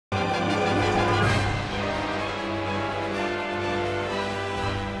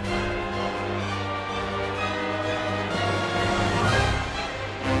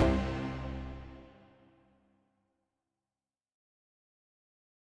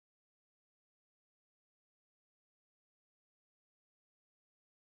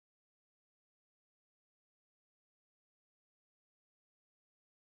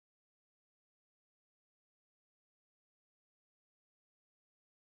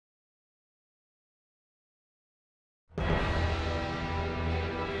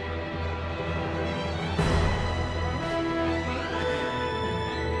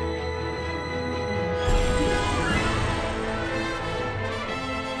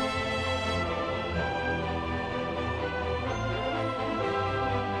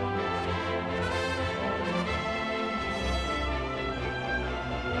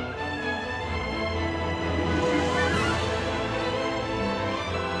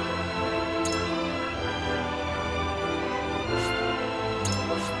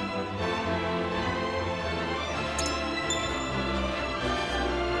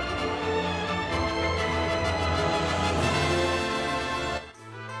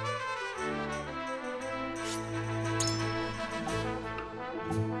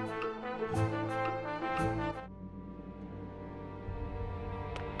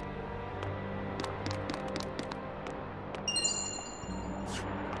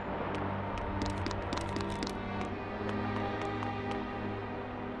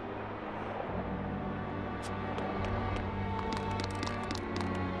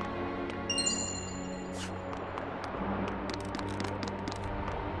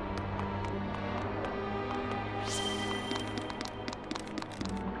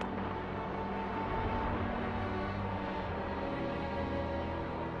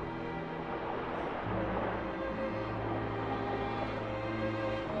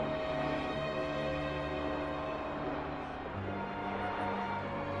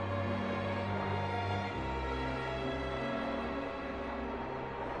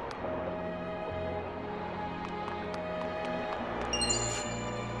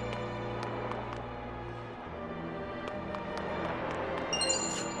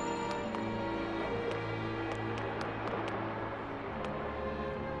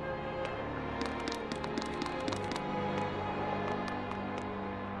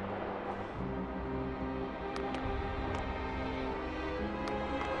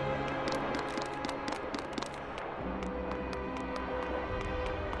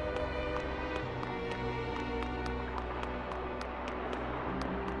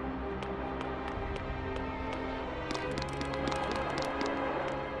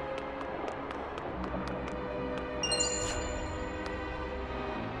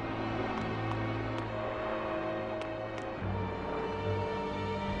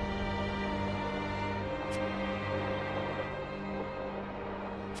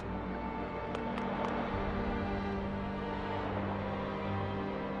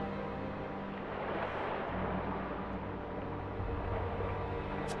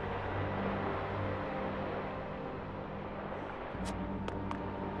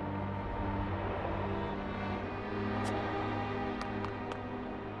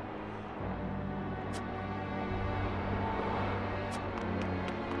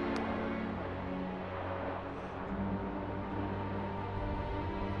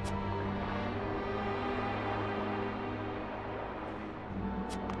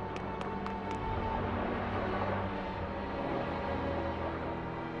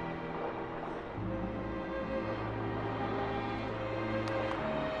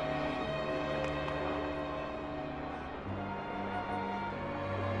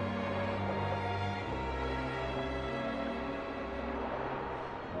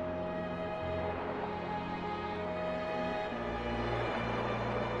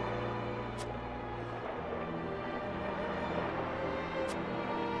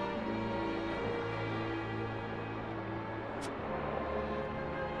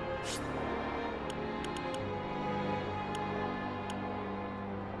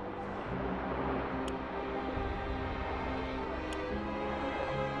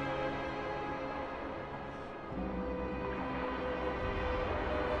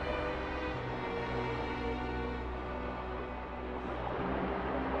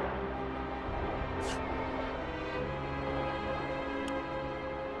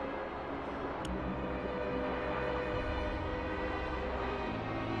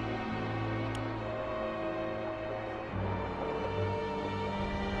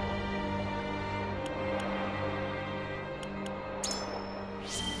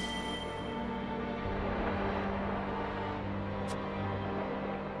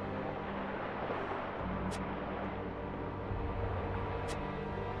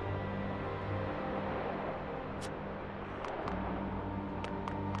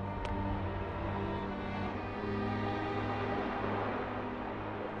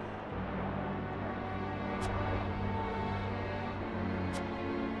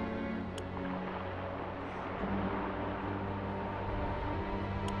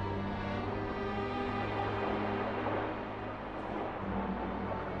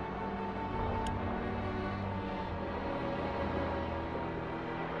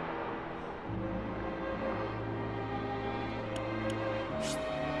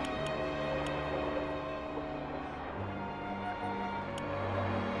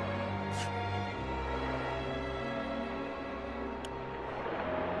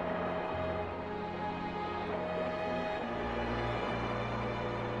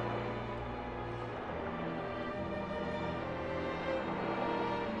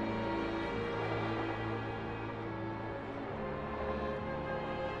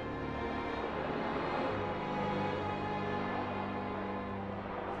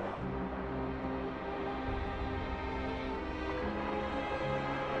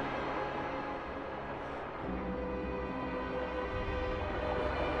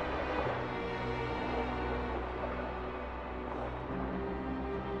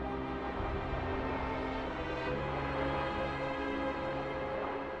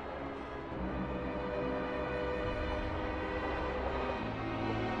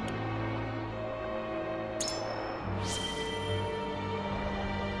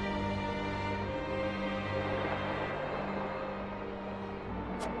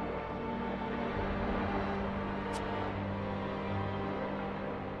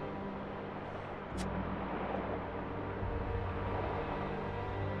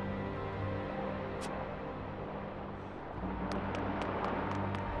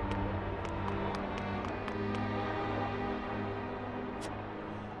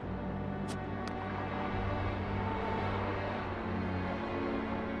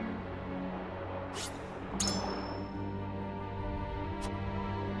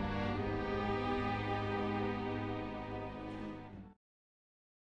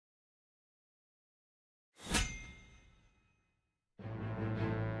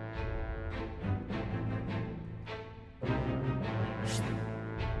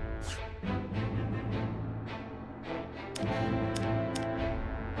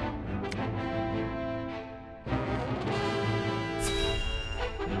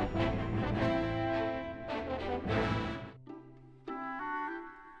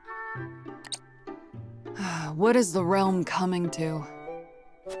What is the realm coming to?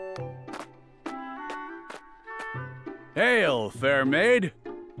 Hail, fair maid!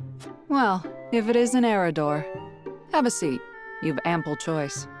 Well, if it is an Eredor, have a seat. You've ample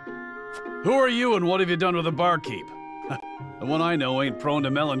choice. Who are you and what have you done with the barkeep? The one I know ain't prone to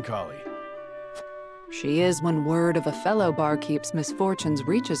melancholy. She is when word of a fellow barkeep's misfortunes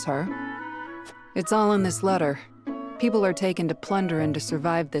reaches her. It's all in this letter. People are taken to plunder and to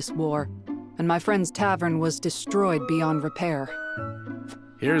survive this war, and my friend's tavern was destroyed beyond repair.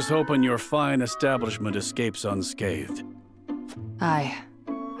 Here's hoping your fine establishment escapes unscathed. I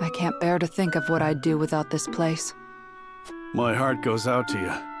can't bear to think of what I'd do without this place. My heart goes out to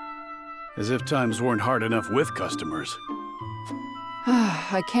you. As if times weren't hard enough with customers.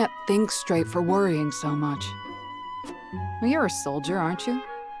 I can't think straight for worrying so much. Well, you're a soldier, aren't you?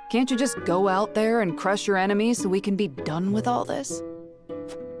 Can't you just go out there and crush your enemies so we can be done with all this?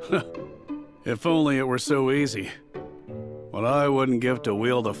 If only it were so easy. What I wouldn't give to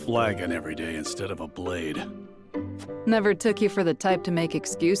wield a flagon every day instead of a blade. Never took you for the type to make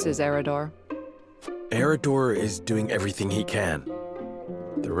excuses, Eredor. Eredor is doing everything he can.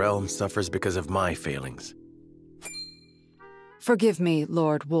 The realm suffers because of my failings. Forgive me,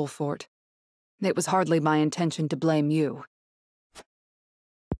 Lord Wolfort. It was hardly my intention to blame you.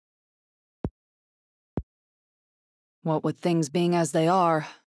 What with things being as they are,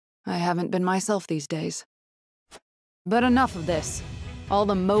 I haven't been myself these days. But enough of this. All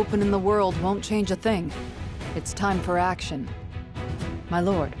the moping in the world won't change a thing. It's time for action. My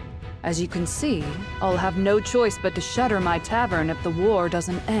lord, as you can see, I'll have no choice but to shutter my tavern if the war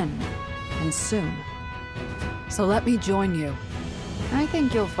doesn't end, and soon. So let me join you. I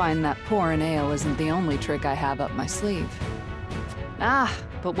think you'll find that pouring ale isn't the only trick I have up my sleeve. Ah,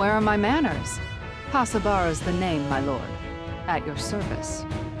 but where are my manners? Hossabara's the name, my lord. At your service.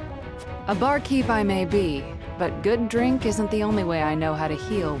 A barkeep I may be, but good drink isn't the only way I know how to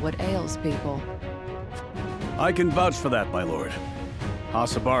heal what ails people. I can vouch for that, my lord.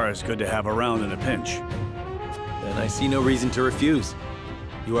 Hossabara is good to have around in a pinch. Then I see no reason to refuse.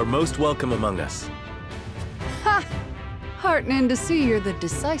 You are most welcome among us. Ha! Heartening to see you're the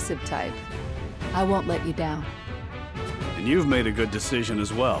decisive type. I won't let you down. And you've made a good decision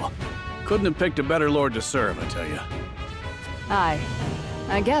as well. Couldn't have picked a better lord to serve, I tell you. Aye.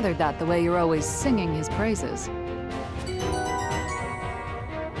 I gathered that the way you're always singing his praises.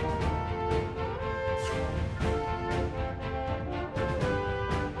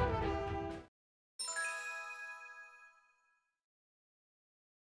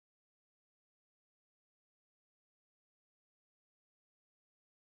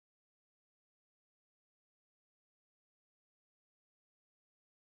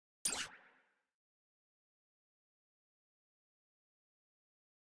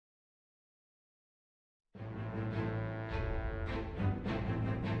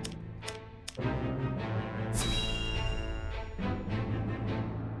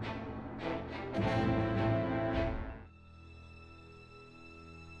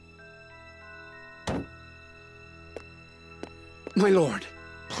 My lord,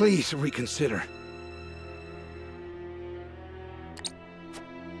 please reconsider.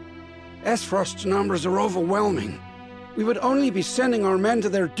 Aesfrost's numbers are overwhelming. We would only be sending our men to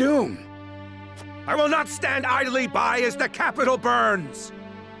their doom. I will not stand idly by as the capital burns!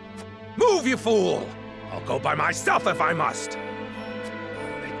 Move, you fool! I'll go by myself if I must.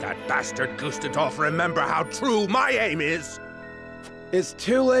 I'll make that bastard Gustadolph remember how true my aim is! It's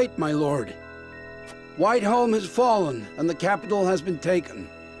too late, my lord. Whiteholm has fallen, and the capital has been taken.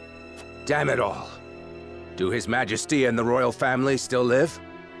 Damn it all. Do His Majesty and the royal family still live?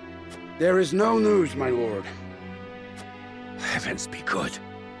 There is no news, my lord. Heavens be good.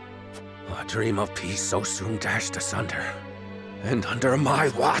 A dream of peace so soon dashed asunder. And under my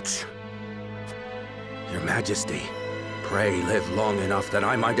watch. Your Majesty, pray live long enough that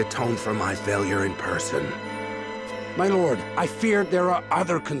I might atone for my failure in person. My lord, I fear there are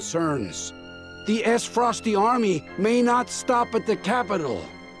other concerns. The Aesfrosti army may not stop at the capital.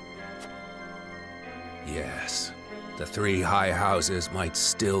 Yes, the three high houses might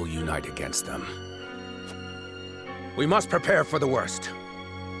still unite against them. We must prepare for the worst.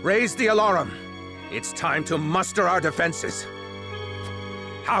 Raise the alarum. It's time to muster our defenses.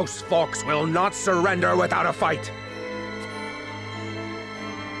 House Falkes will not surrender without a fight.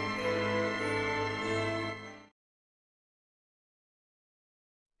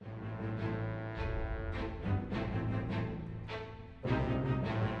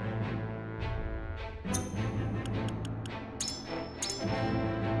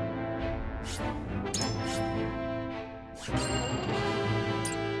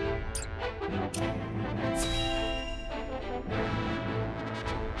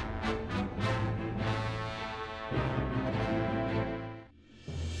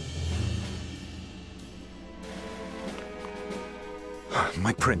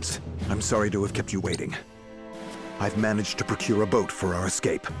 My prince, I'm sorry to have kept you waiting. I've managed to procure a boat for our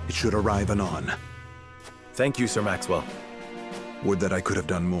escape. It should arrive anon. Thank you, Sir Maxwell. Would that I could have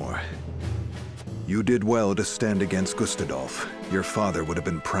done more. You did well to stand against Gustadolph. Your father would have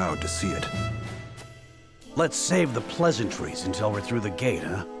been proud to see it. Let's save the pleasantries until we're through the gate,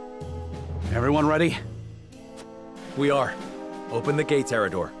 huh? Everyone ready? We are. Open the gates,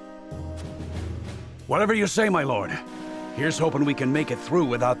 Eredor. Whatever you say, my lord. Here's hoping we can make it through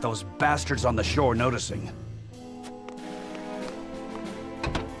without those bastards on the shore noticing.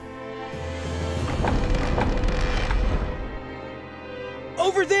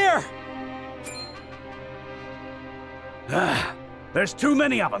 Over there! Ah, there's too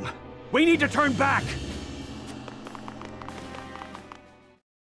many of them. We need to turn back!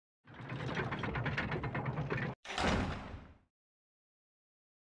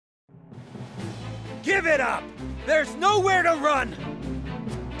 Give it up! There's nowhere to run!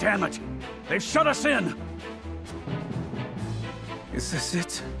 Damn it! They've shut us in! Is this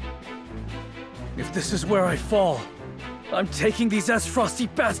it? If this is where I fall, I'm taking these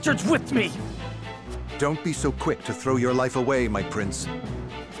Aesfrosty bastards with me! Don't be so quick to throw your life away, my prince.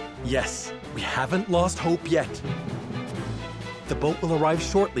 Yes, we haven't lost hope yet. The boat will arrive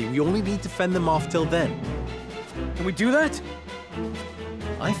shortly. We only need to fend them off till then. Can we do that?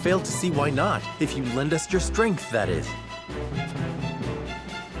 I fail to see why not, if you lend us your strength, that is.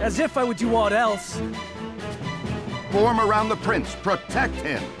 As if I would do aught else. Form around the prince. Protect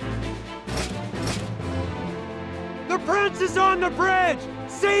him. The prince is on the bridge!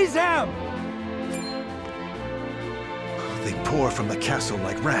 Seize him! They pour from the castle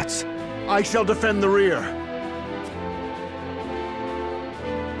like rats. I shall defend the rear.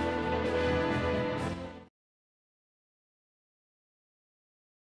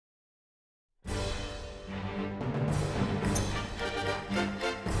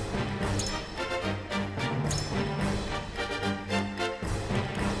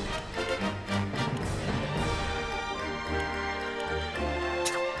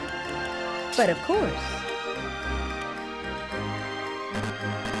 But of course.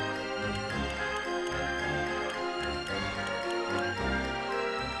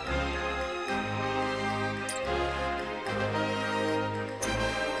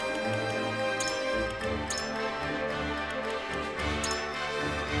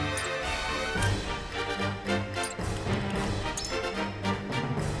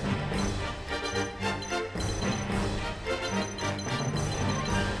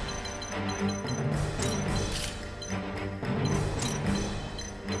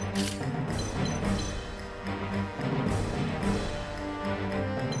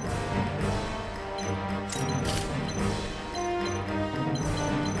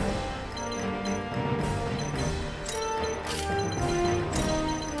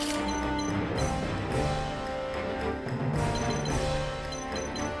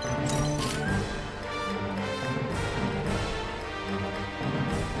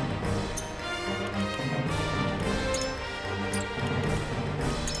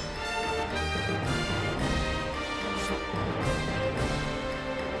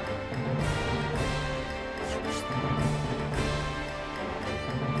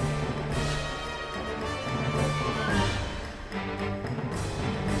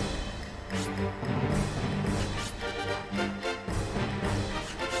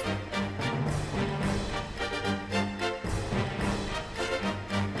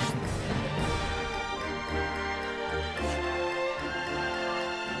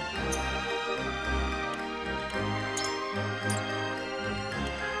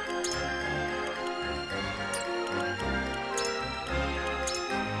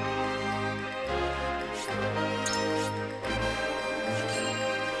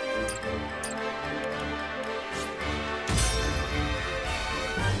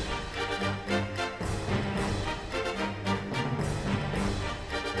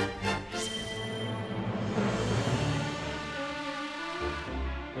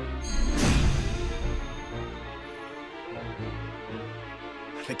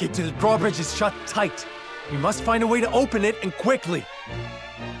 The gate to the drawbridge is shut tight. We must find a way to open it, and quickly.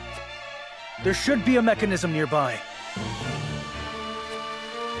 There should be a mechanism nearby.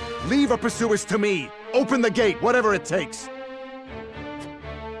 Leave our pursuers to me. Open the gate, whatever it takes.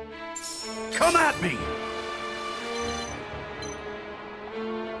 Come at me!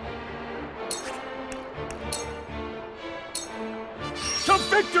 To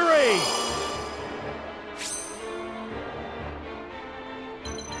victory!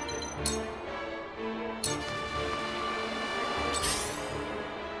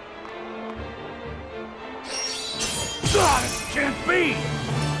 This can't be!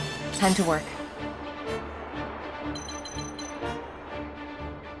 Time to work.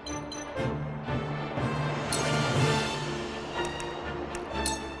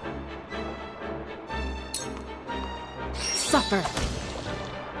 safer.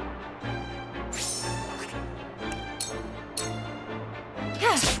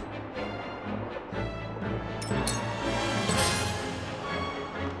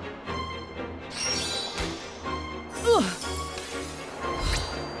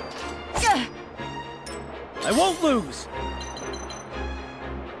 I won't lose!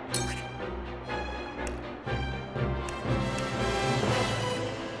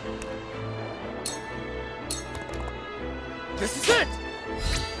 This is it!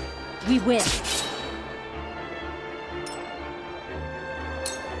 We win.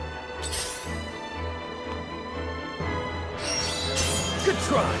 Good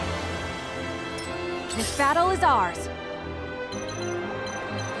try! This battle is ours.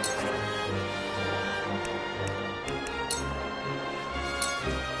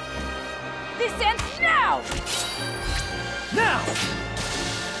 This ends now! Now!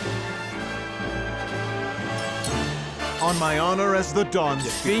 On my honor as the Dawn.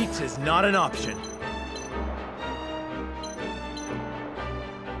 Defeat is not an option.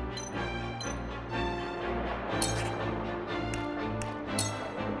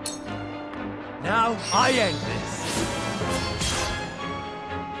 Now I end this.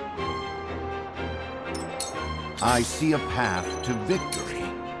 I see a path to victory.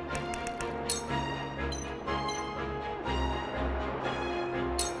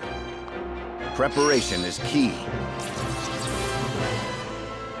 Preparation is key.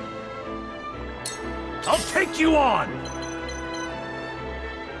 I'll take you on!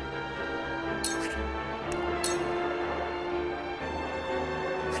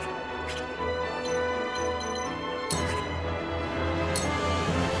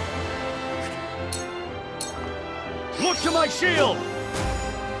 Look to my shield!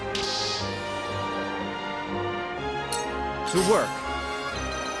 To work.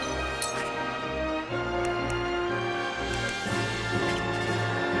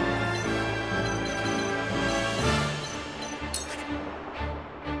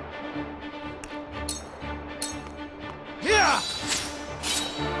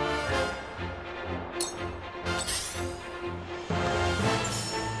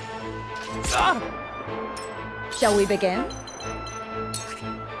 Shall we begin?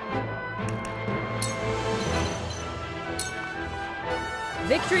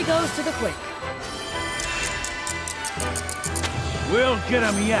 Victory goes to the quick. We'll get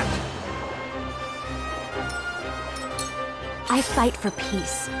him yet! I fight for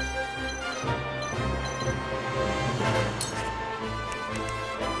peace.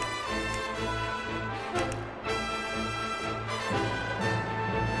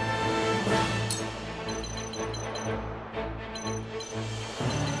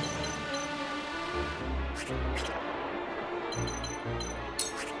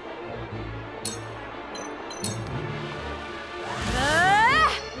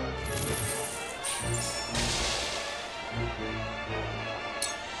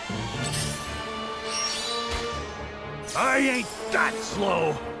 I ain't that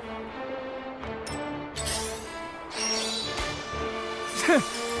slow!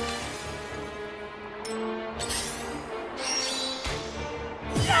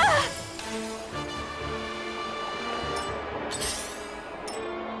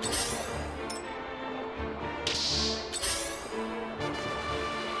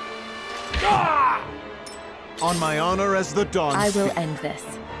 On my honor as the Dawn. I will end this.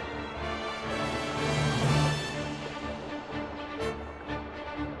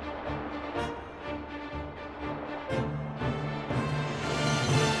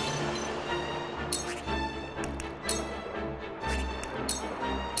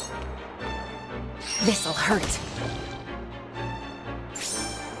 This'll hurt.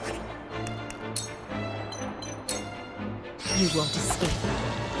 You won't escape.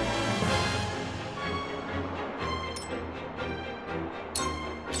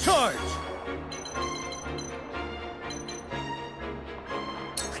 Charge!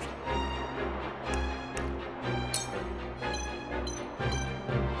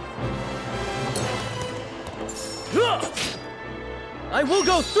 I will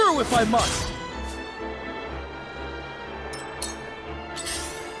go through if I must!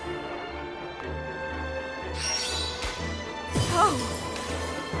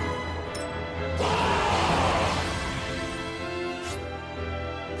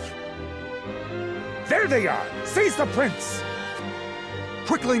 There they are! Seize the prince!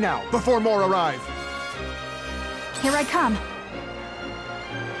 Quickly now, before more arrive! Here I come.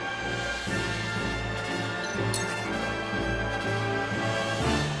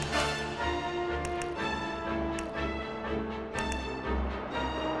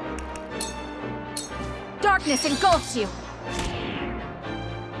 Darkness engulfs you.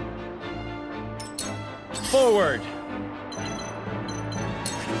 forward!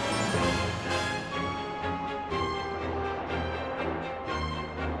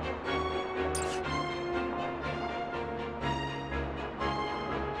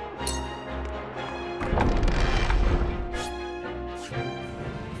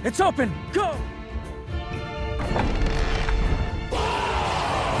 It's open! Go!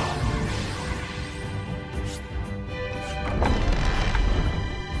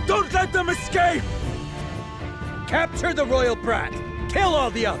 Don't let them escape! Capture the royal brat! Kill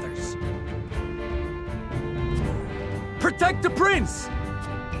all the others! Protect the prince!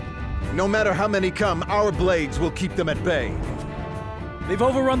 No matter how many come, our blades will keep them at bay. They've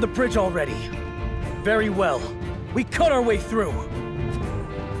overrun the bridge already. Very well. We cut our way through.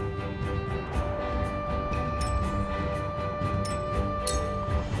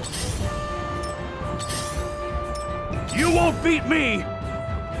 You won't beat me!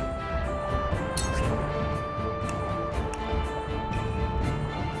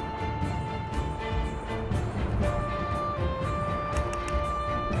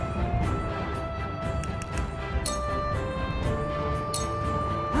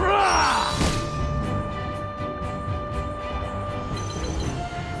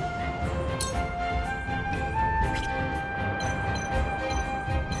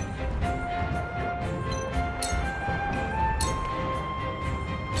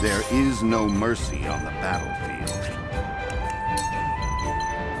 There is no mercy on the battlefield.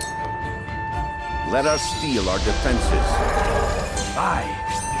 Let us steel our defenses. Aye,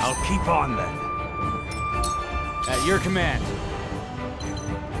 I'll keep on then. At your command.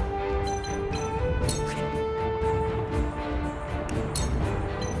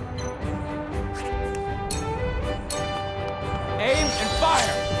 Aim and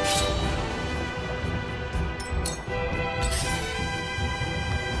fire!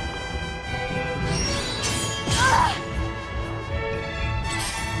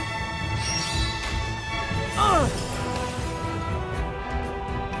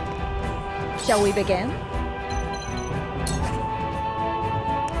 Shall we begin?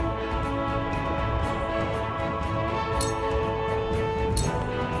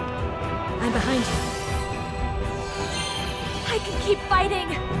 I'm behind you. I can keep fighting!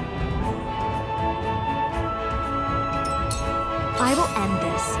 I will end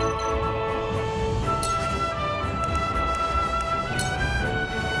this.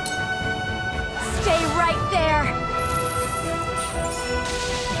 Stay right there!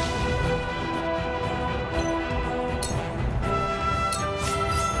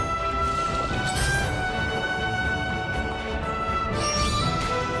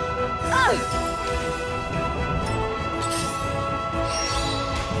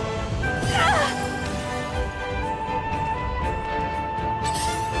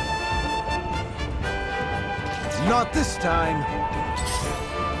 Not this time.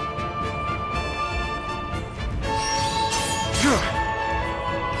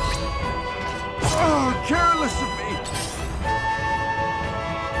 Oh, careless of me!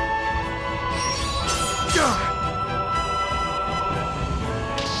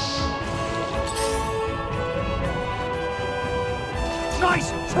 Nice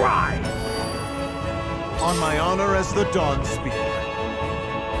try! On my honor as the Dawn Speaker.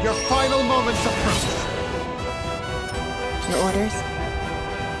 Your final moments approach. Your orders?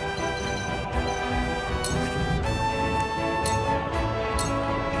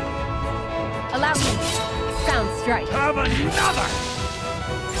 Allow me. Sound strike. Have another!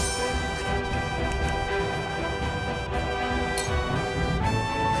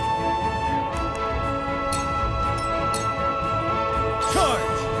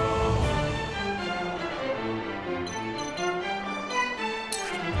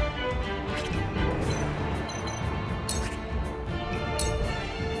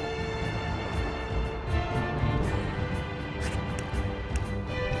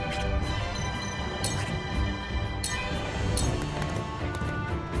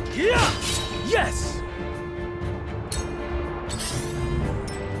 Yes!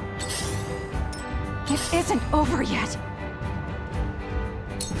 It isn't over yet.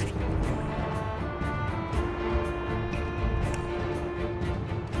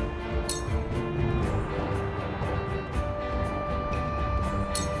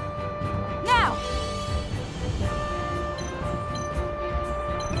 Now!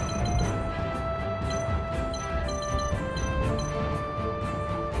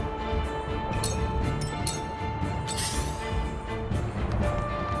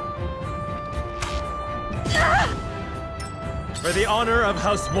 For the honor of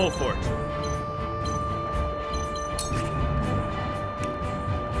House Wolfort.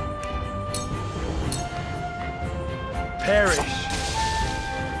 perish.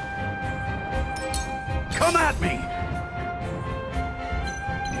 Come at me!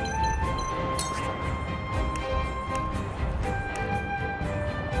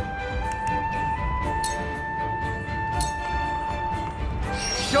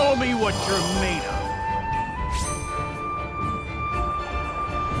 Show me what you're made of.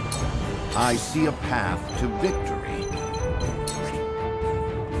 I see a path to victory.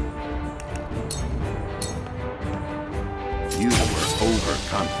 You were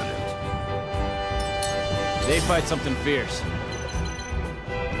overconfident. They fight something fierce.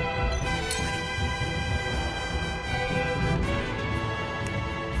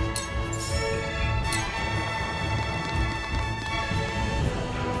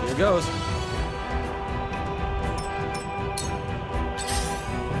 Here goes.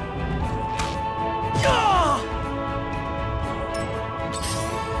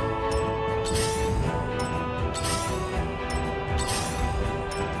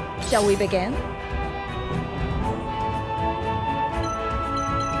 Shall we begin?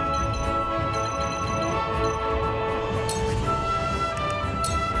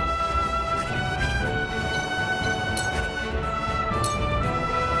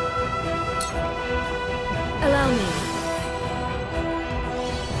 Allow me.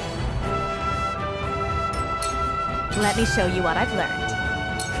 Let me show you what I've learned.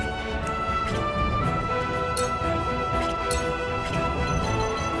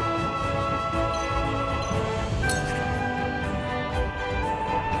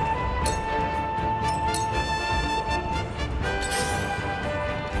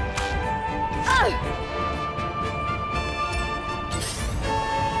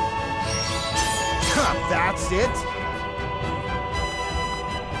 That's it?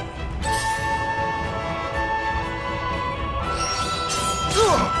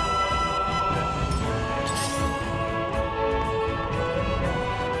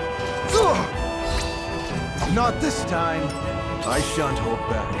 Not this time. I shan't hold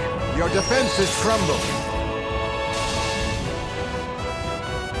back. Your defenses crumble.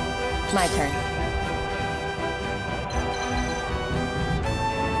 My turn.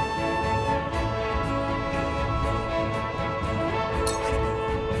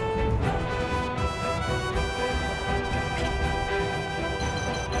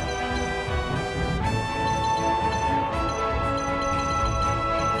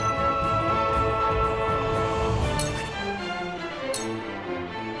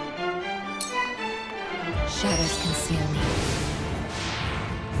 Shadows conceal me.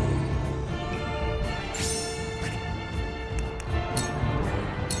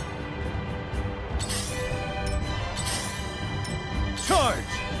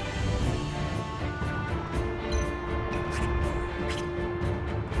 Charge!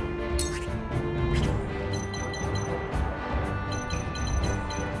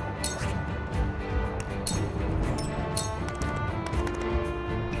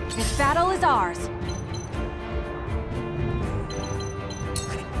 This battle is ours.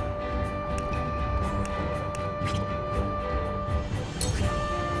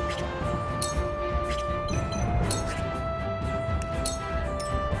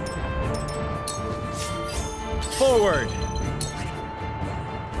 Forward!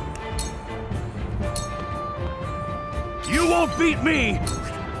 You won't beat me!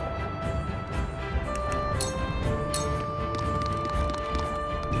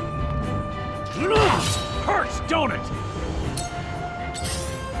 Hurts, don't it?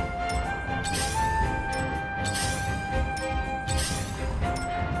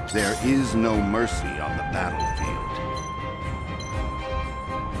 There is no mercy on the battlefield.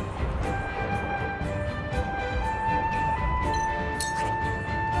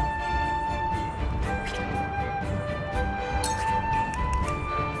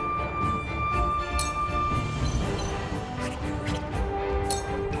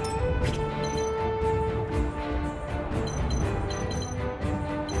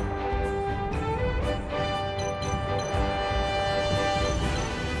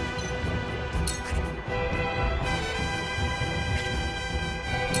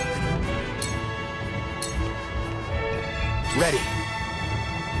 Ready.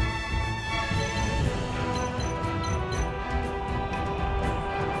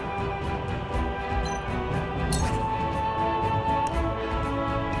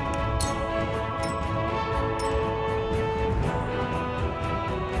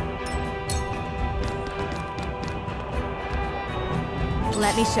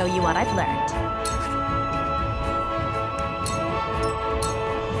 Let me show you what I've learned.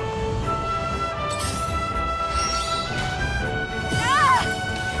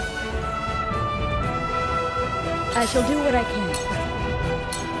 I shall do what I can.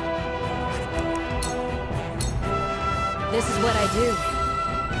 This is what I do.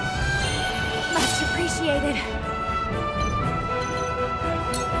 Much appreciated.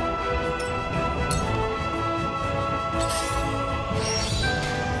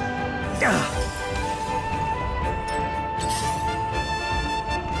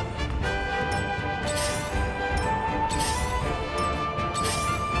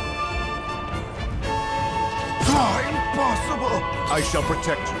 Impossible! I shall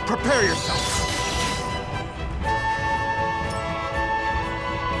protect you. Prepare yourself.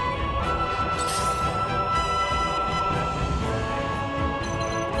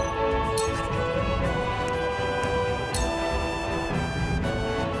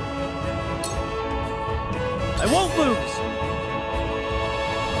 I won't lose!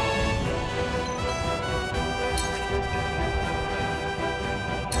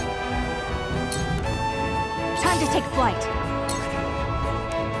 Time to take flight.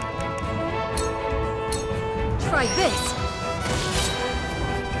 Try this.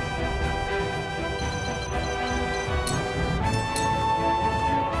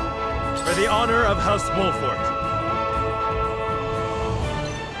 For the honor of House Wolfort.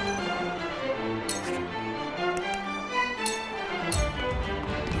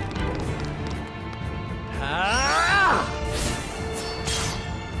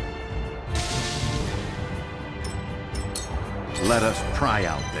 Let us pry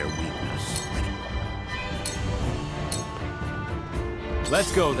out their weakness.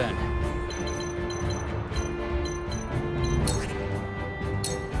 Let's go then.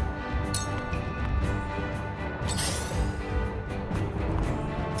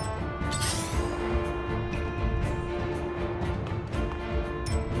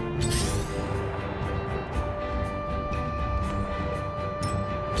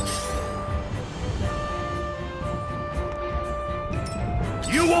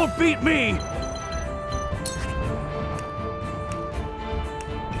 You won't beat me!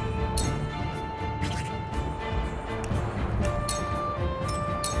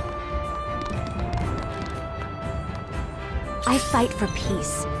 I fight for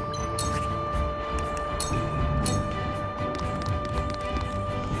peace.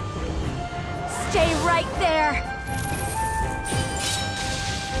 Stay right there!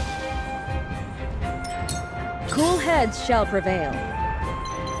 Cool heads shall prevail.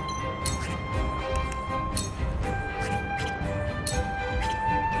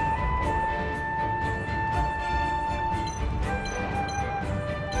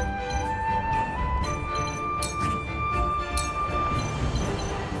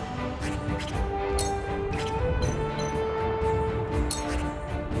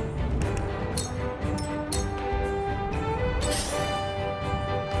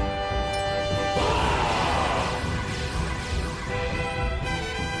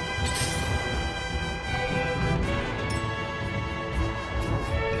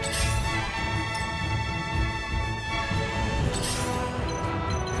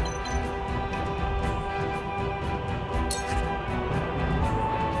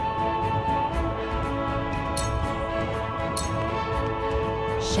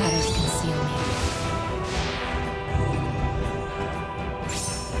 Shadows conceal me.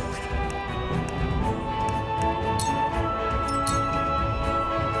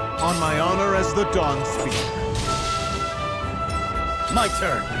 On my honor as the Dawn Speaker. My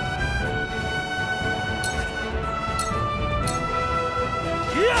turn.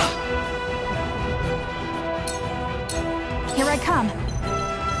 Yeah! Here I come.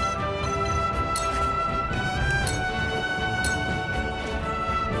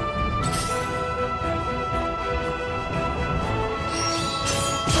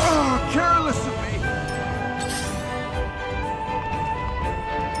 Careless of me!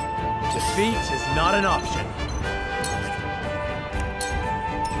 Defeat is not an option.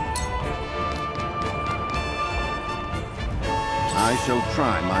 I shall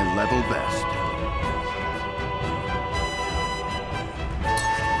try my level best.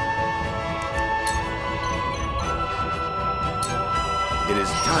 It is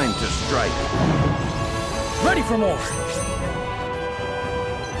time to strike. Ready for more!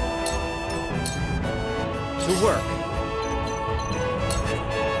 To work.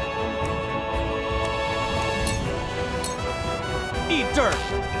 Eat dirt!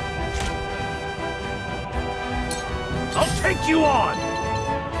 I'll take you on!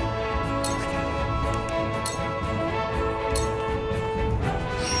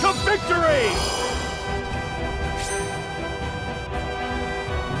 To victory!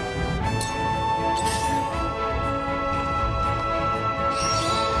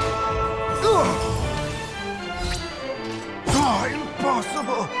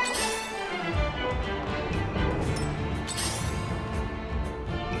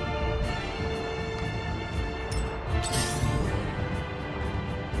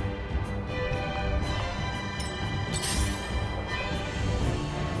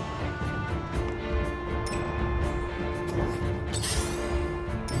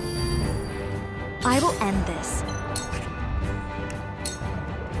 will end this.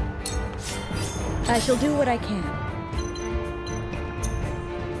 I shall do what I can.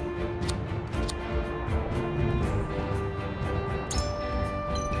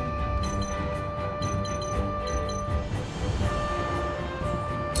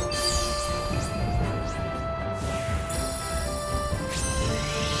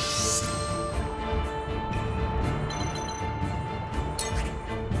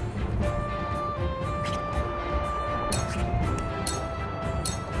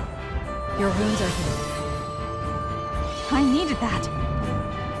 Your wounds are healed. I needed that.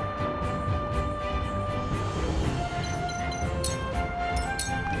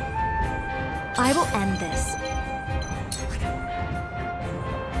 I will end this.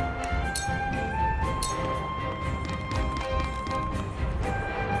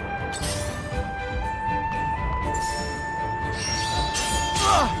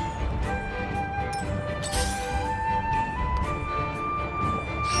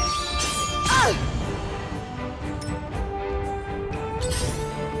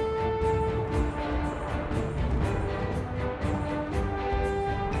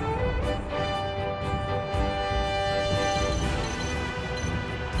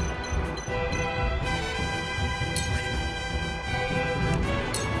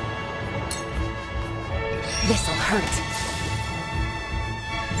 This'll hurt.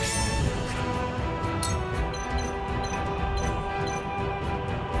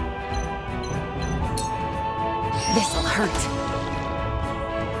 This'll hurt.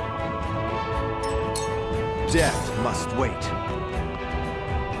 Death must wait.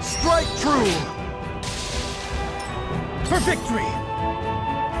 Strike true! For victory!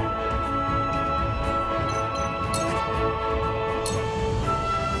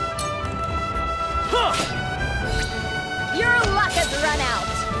 Your luck has run out!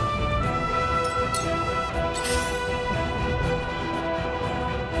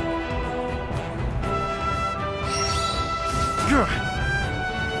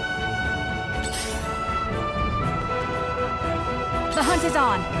 The hunt is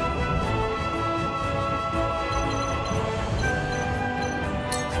on.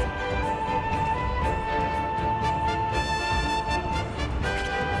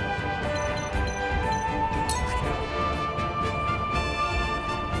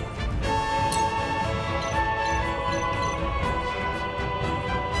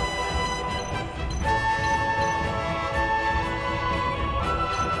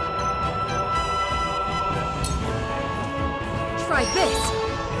 Try this!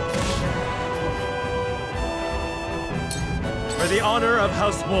 For the honor of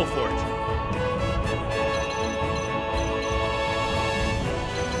House Wolfort.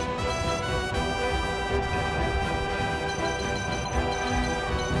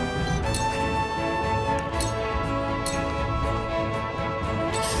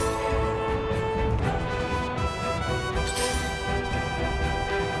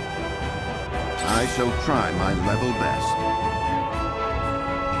 I shall try my level best.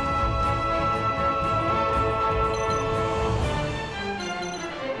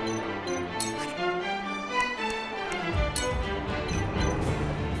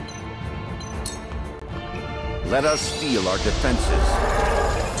 Let us steel our defenses.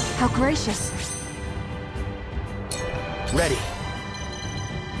 How gracious. Ready.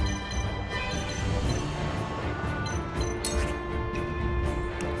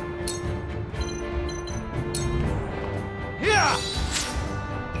 Yeah!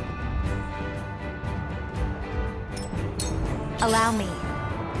 Allow me.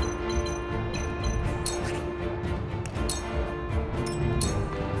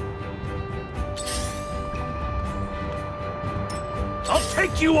 I'll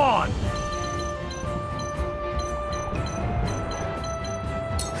take you on!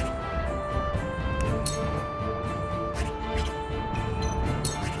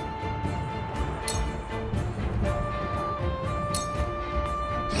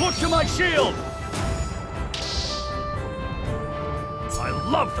 Look to my shield! I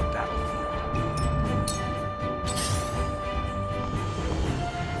love the battlefield.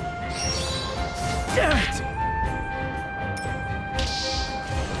 Damn it!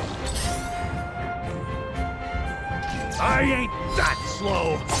 I ain't that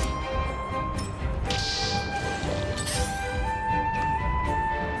slow!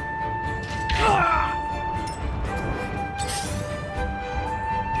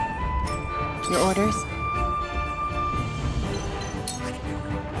 Your orders?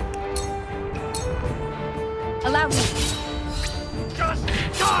 Allow me. Just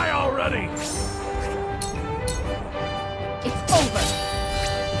die already! It's over.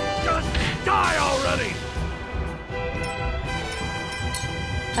 Just die already!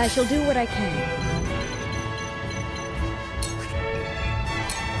 I shall do what I can.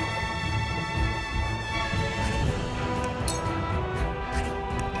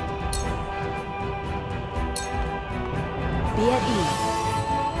 Be at ease.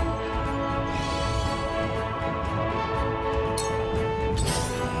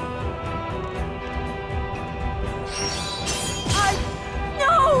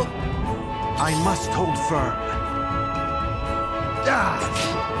 No! I must hold firm. Ah!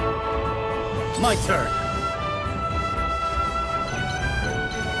 My turn.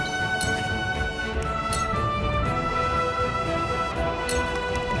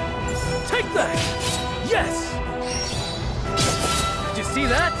 Take that! Yes! Did you see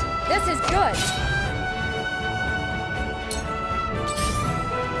that? This is good.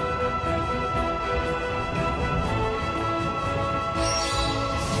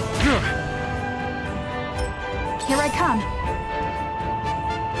 Here I come.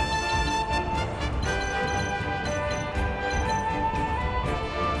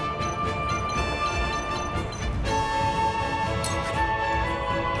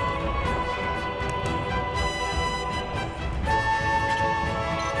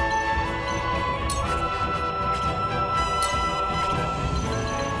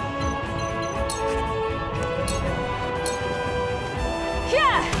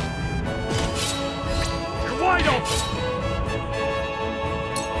 Wide open!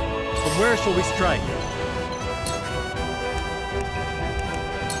 But where shall we strike?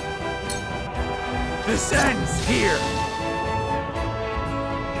 This ends here!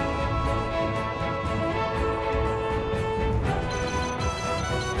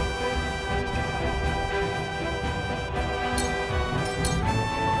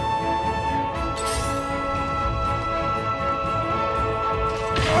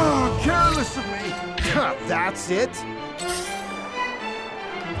 Oh, careless of me! That's it?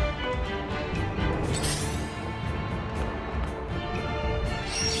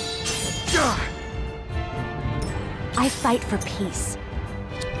 I fight for peace.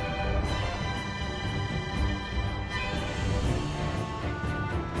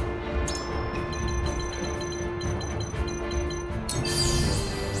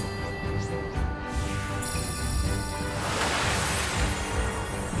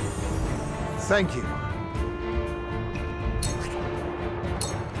 Thank you.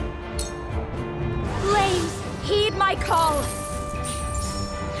 Flames, heed my call!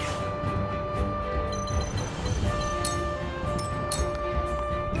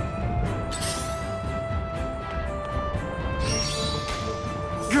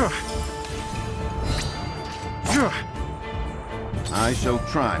 I shall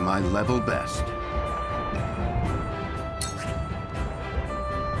try my level best.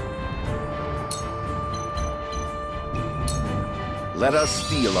 Let us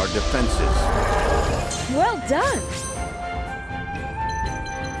steel our defenses. Well done!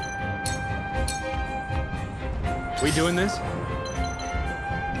 We doing this?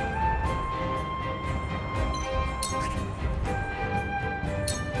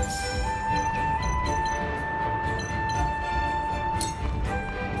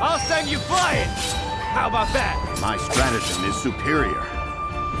 I'll send you flying! How about that? My stratagem is superior.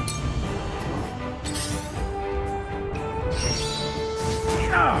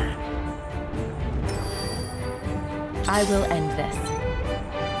 I will end this.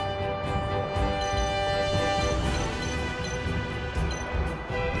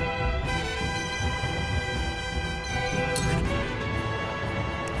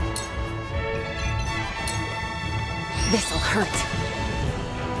 This'll hurt.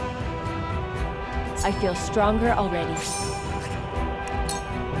 I feel stronger already.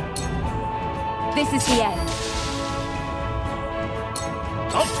 This is the end.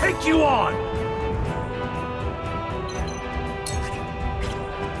 I'll take you on!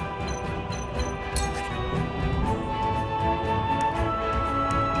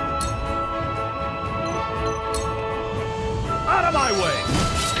 Out of my way!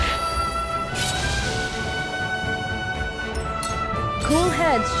 Cool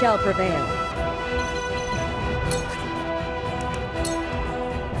heads shall prevail.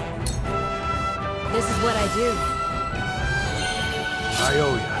 This is what I do. I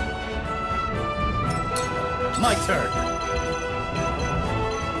owe you. My turn.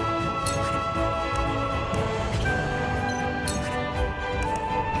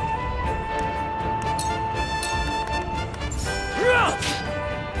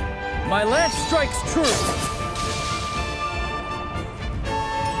 My lance strikes true!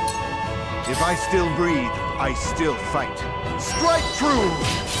 If I still breathe, I still fight. Strike true!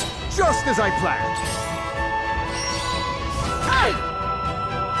 Just as I planned.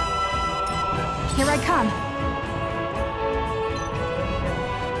 Here I come.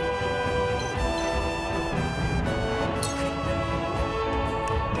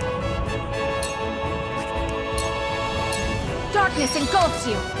 Darkness engulfs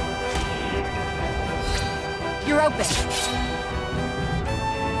you. You're open.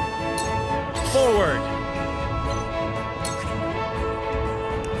 Forward!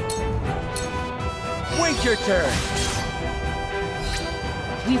 Wait your turn!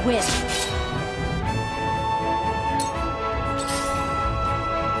 We win.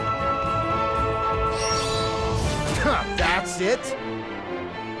 That's it?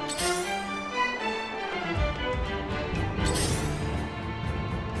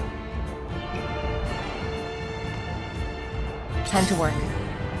 Time to work.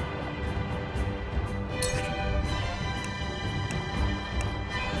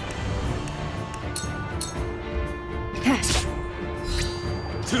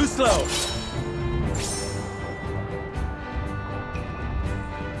 Too slow!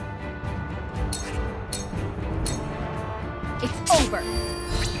 It's over!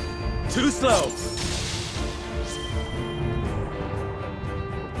 Too slow!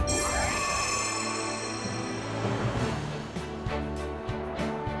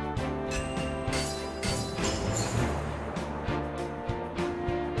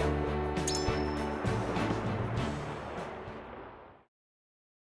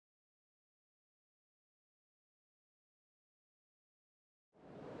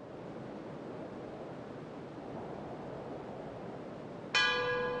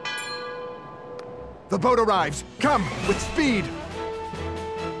 The boat arrives! Come, with speed!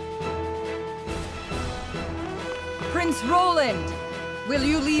 Prince Roland! Will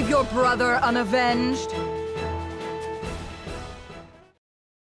you leave your brother unavenged?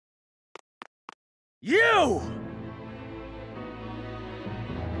 You!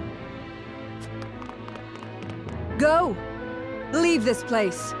 Go! Leave this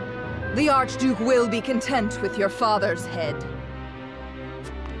place. The Archduke will be content with your father's head.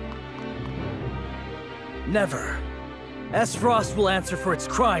 Never. Aesfrost will answer for its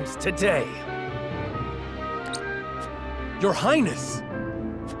crimes today. Your Highness!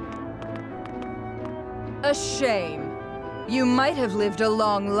 A shame. You might have lived a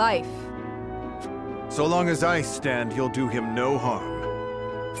long life. So long as I stand, you'll do him no harm.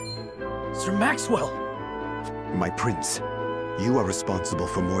 Sir Maxwell! My prince, you are responsible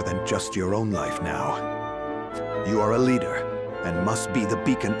for more than just your own life now. You are a leader, and must be the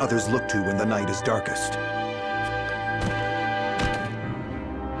beacon others look to when the night is darkest.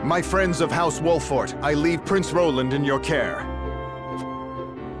 My friends of House Wolfort, I leave Prince Roland in your care.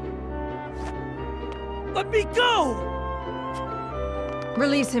 Let me go!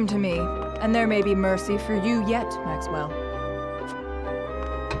 Release him to me, and there may be mercy for you yet, Maxwell.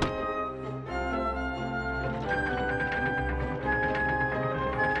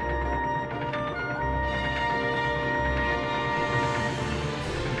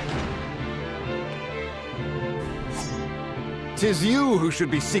 'Tis you who should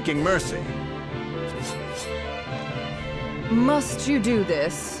be seeking mercy. Must you do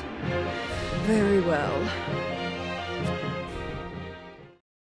this? Very well.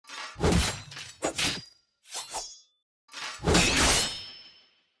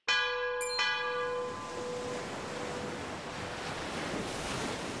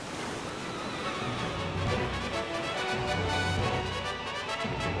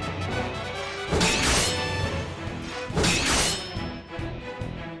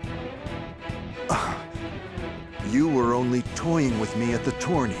 You were only toying with me at the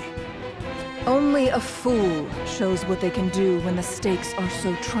tourney. Only a fool shows what they can do when the stakes are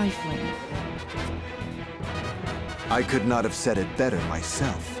so trifling. I could not have said it better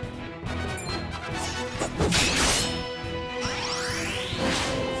myself.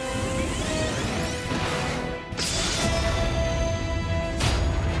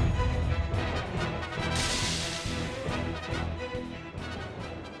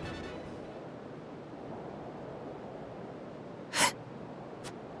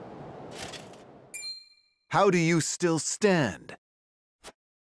 How do you still stand?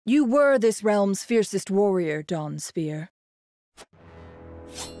 You were this realm's fiercest warrior, Dawn Spear.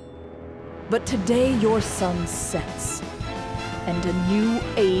 But today your sun sets, and a new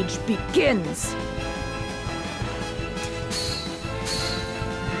age begins!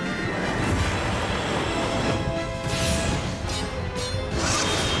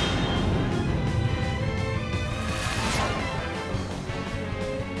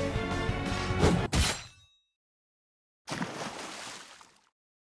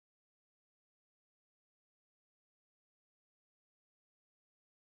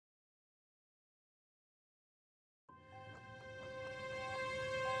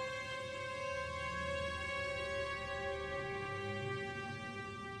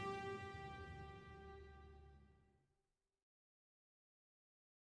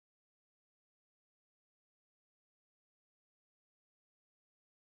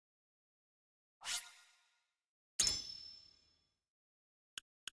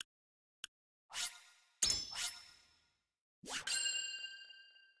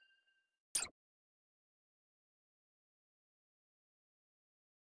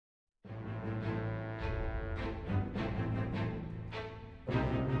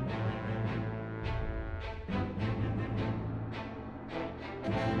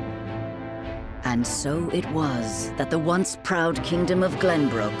 And so it was that the once proud kingdom of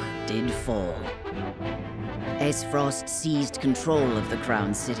Glenbrook did fall. Aesfrost seized control of the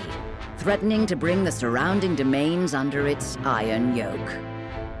Crown City, threatening to bring the surrounding domains under its iron yoke.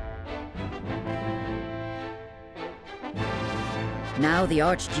 Now the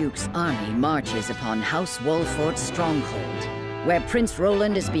Archduke's army marches upon House Wolfort's stronghold, where Prince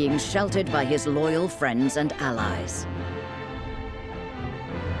Roland is being sheltered by his loyal friends and allies.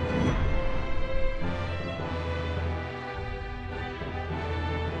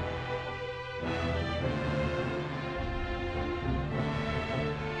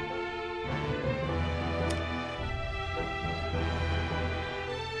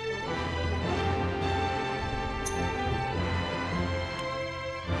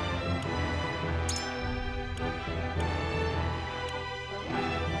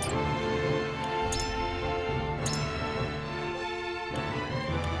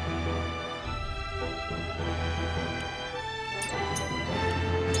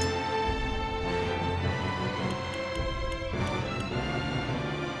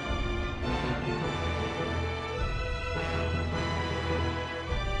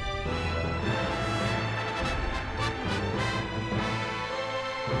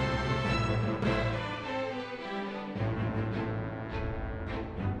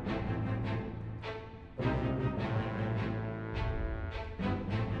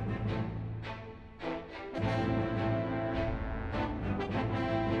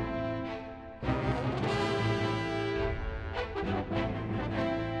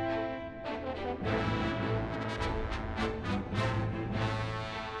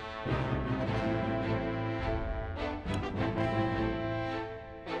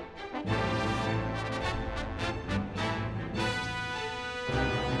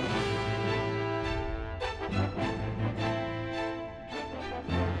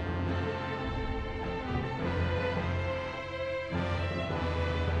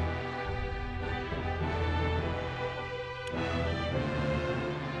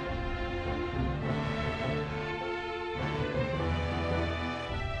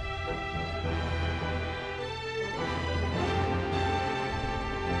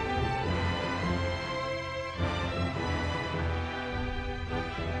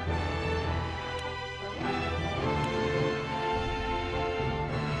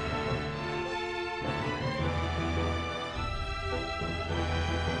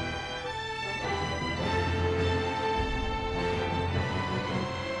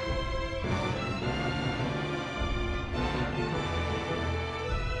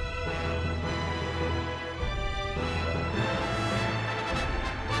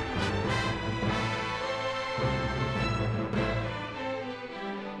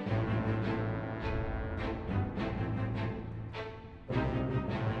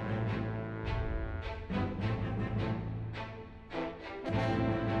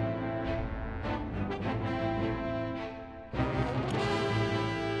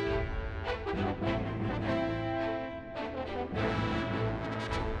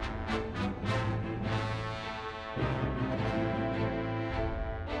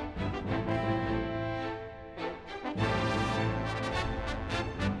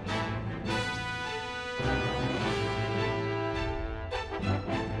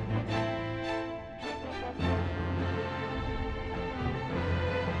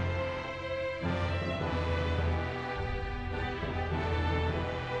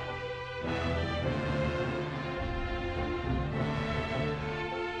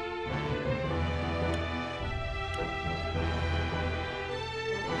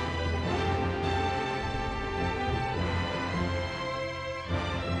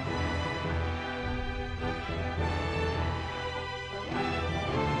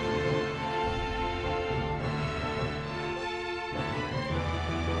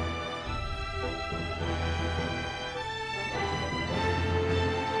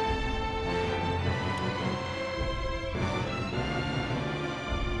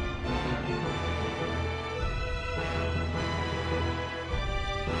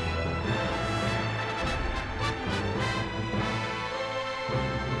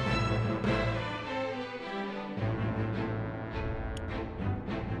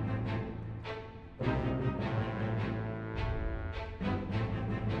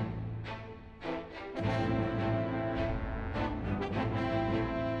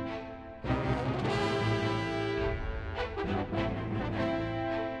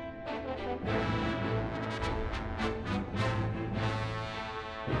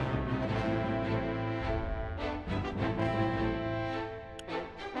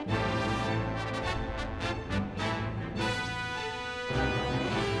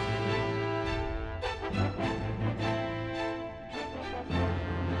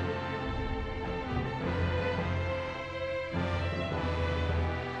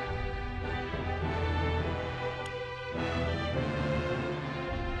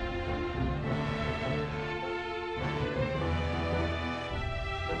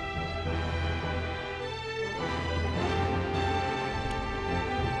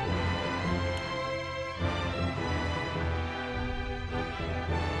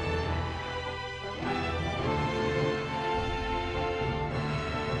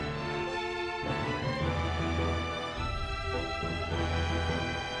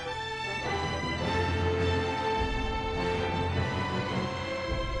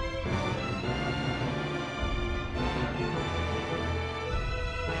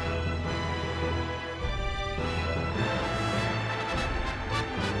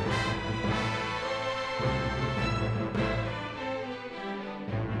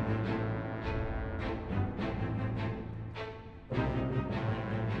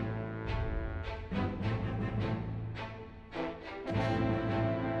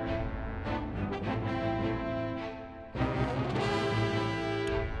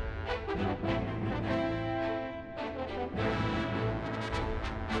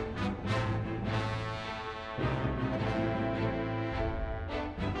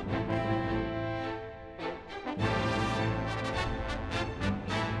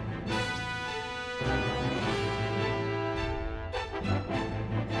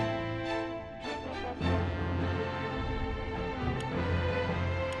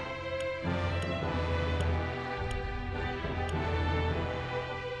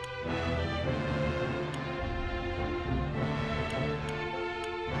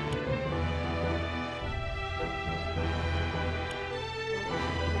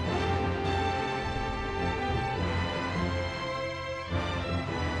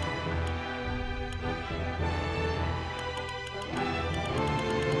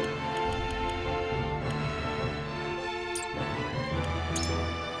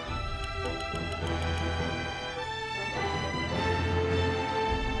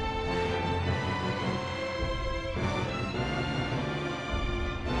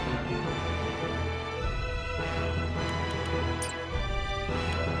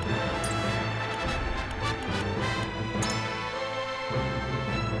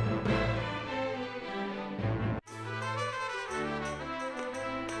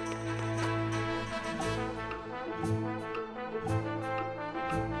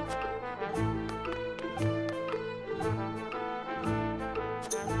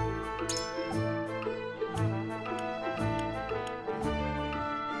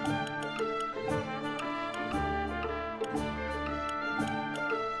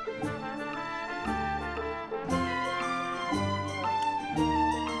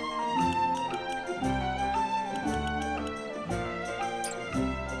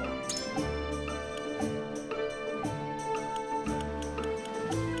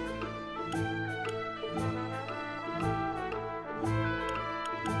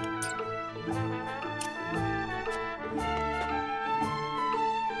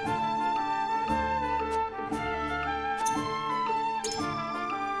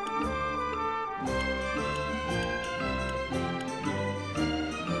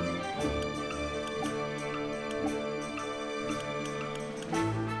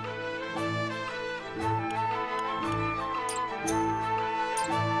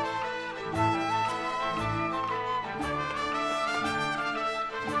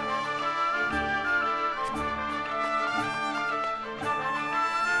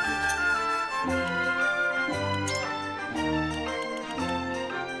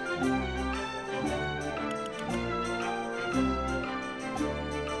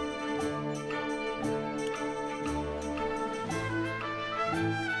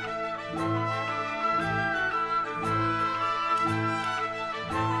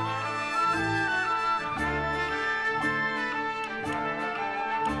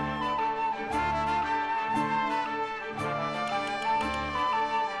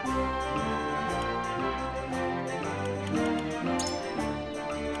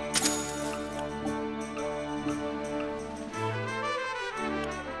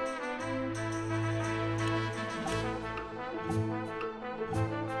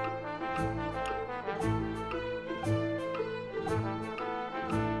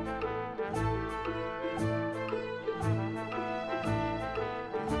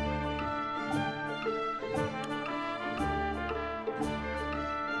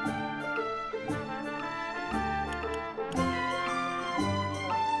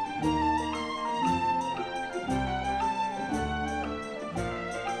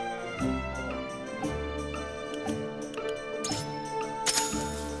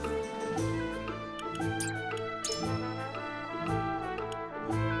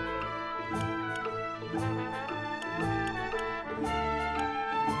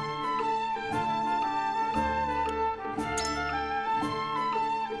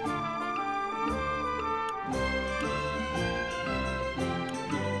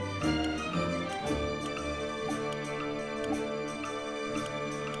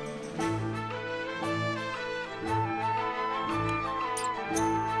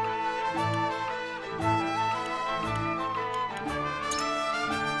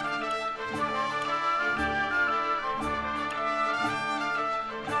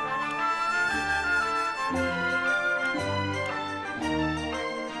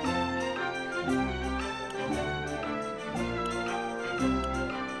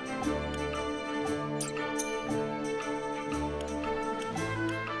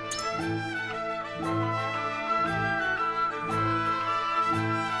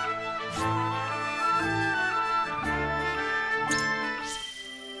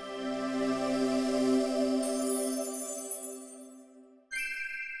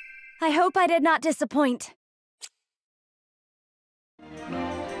 I hope I did not disappoint.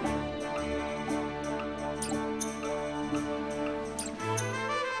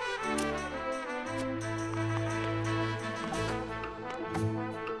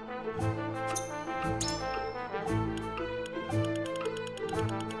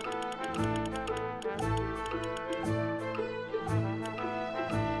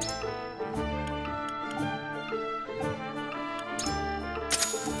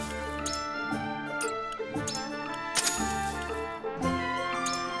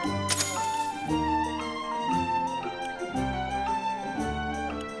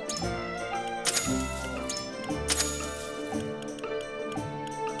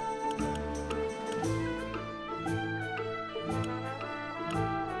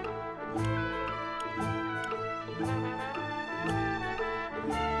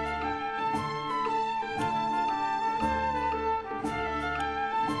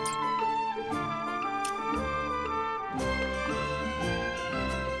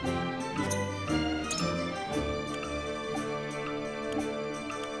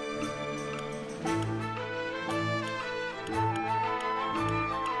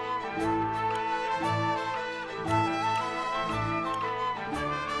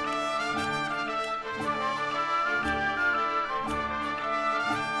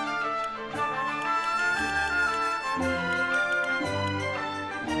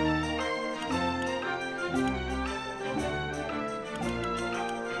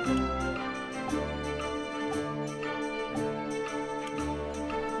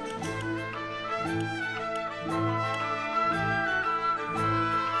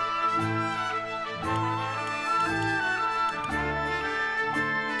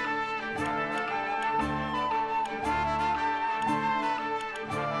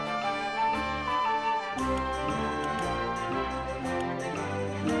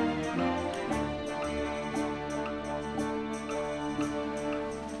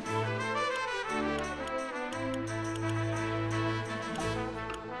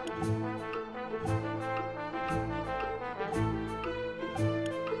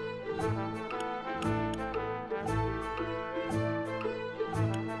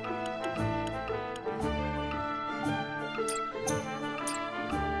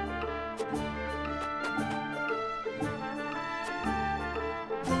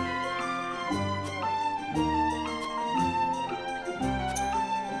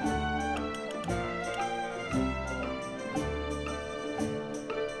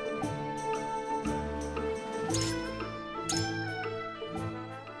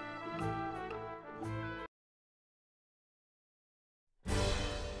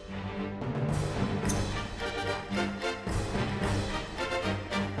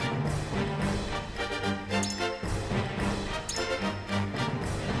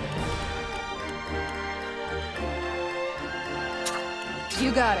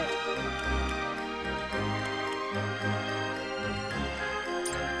 You got it.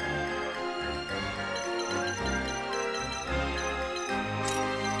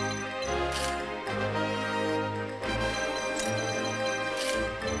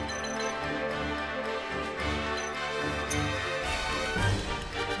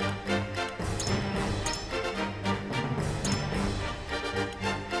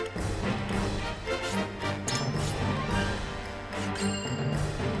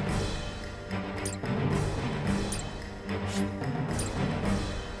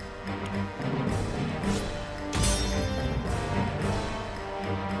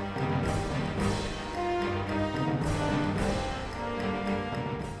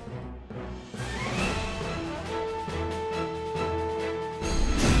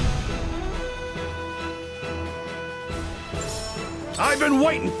 I've been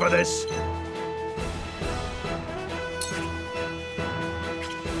waiting for this!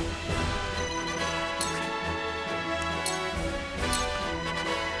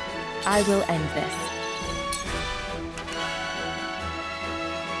 I will end this.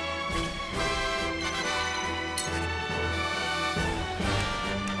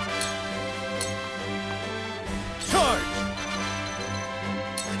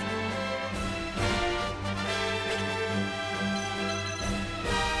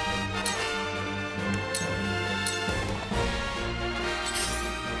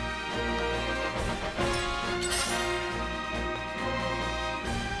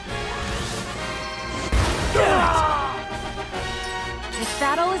 This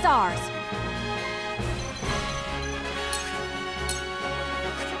battle is ours.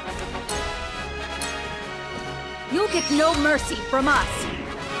 You'll get no mercy from us.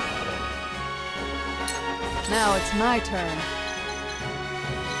 Now it's my turn.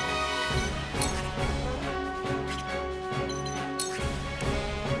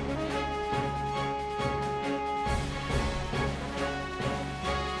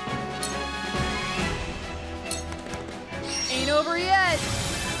 over yet.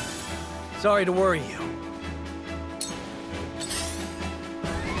 Sorry to worry you.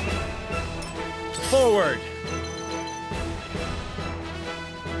 Forward!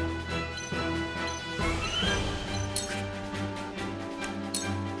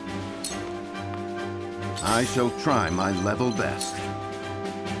 I shall try my level best.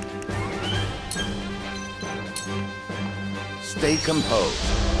 Stay composed.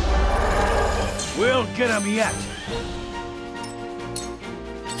 We'll get him yet.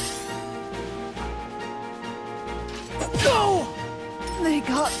 Go! They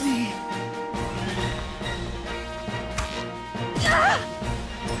got me.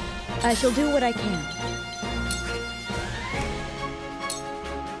 I shall do what I can.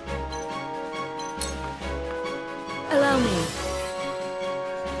 Allow me.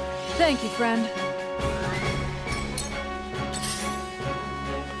 Thank you, friend.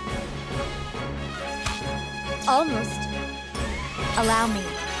 Almost. Allow me.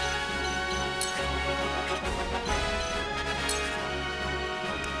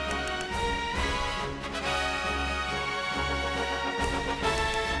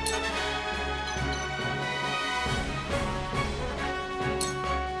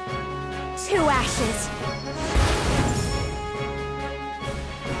 Two ashes.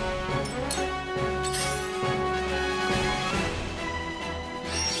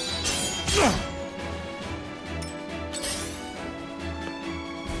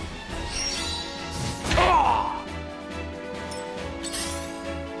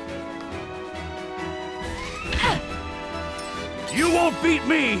 You won't beat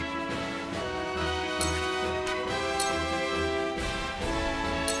me!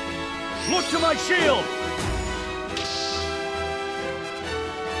 Look to my shield!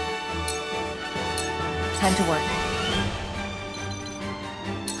 Time to work.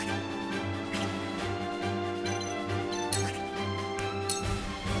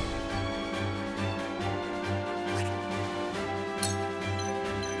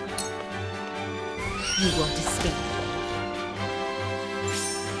 You won't escape.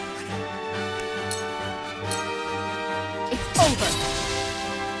 It's over.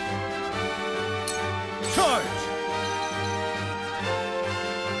 Charge!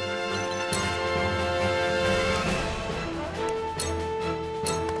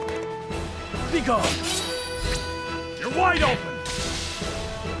 Be gone! You're wide open!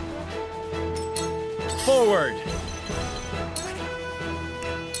 Forward!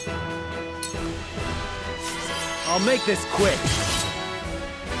 I'll make this quick.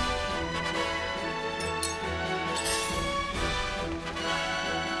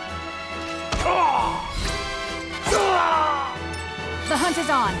 The hunt is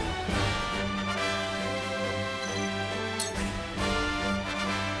on.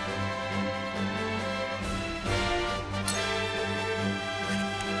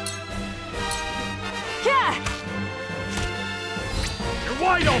 Yeah! You're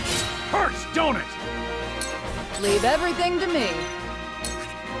wide open! Hurts, don't it? Leave everything to me.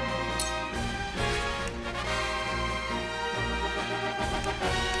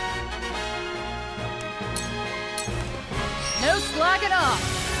 No slacking off.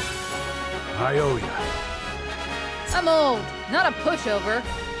 I owe you. I'm old, not a pushover.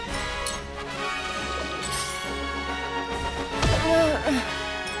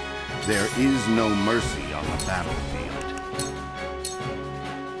 There is no mercy on the battlefield.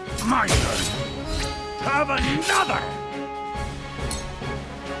 My turn. Have another!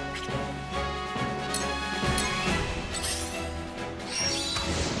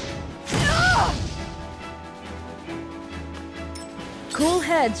 Cool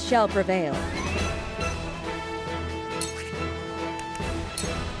heads shall prevail.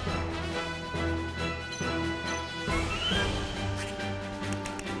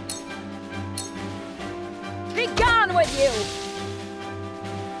 Be gone with you!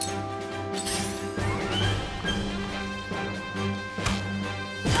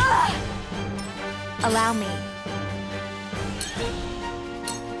 Allow me.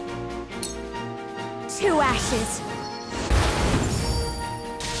 Two ashes.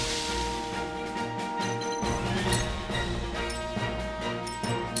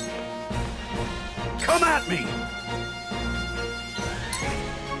 Come at me!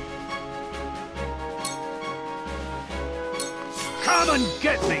 Come and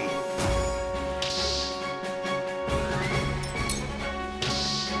get me!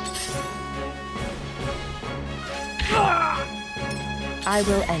 I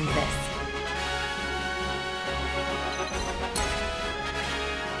will end this.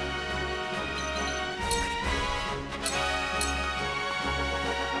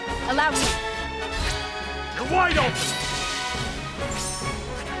 Allow me. You're wide open!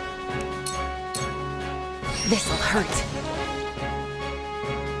 This'll hurt.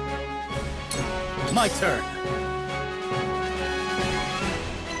 My turn.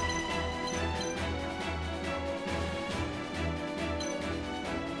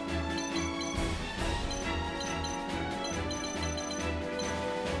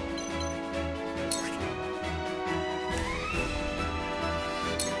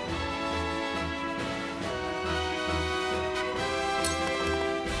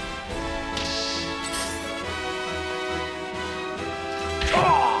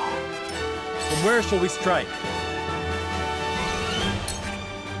 Where shall we strike?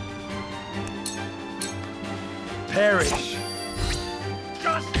 Perish!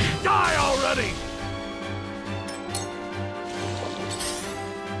 Just die already!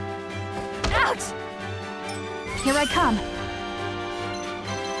 Out! Here I come.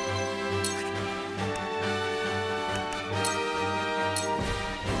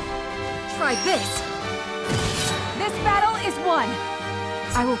 Try this! This battle is won!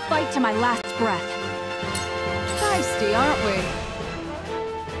 I will fight to my last breath. Feisty, aren't we?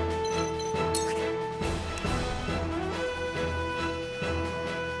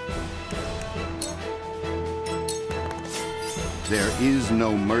 There is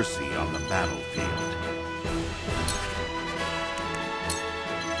no mercy on the battlefield.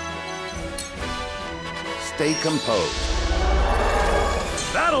 Stay composed.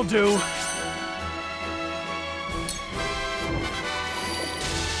 That'll do!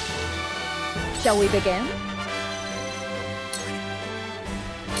 Shall we begin?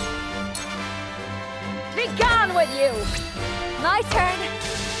 Be gone with you! My turn!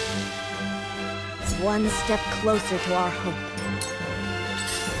 One step closer to our hope.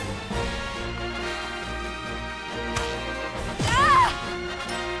 Ah!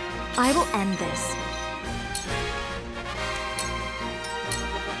 I will end this.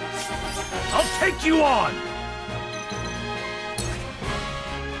 I'll take you on!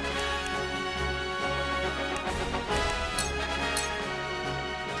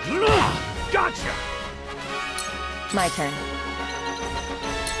 Gotcha! My turn.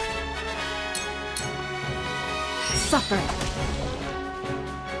 Suffer.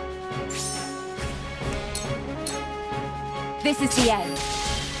 This is the end.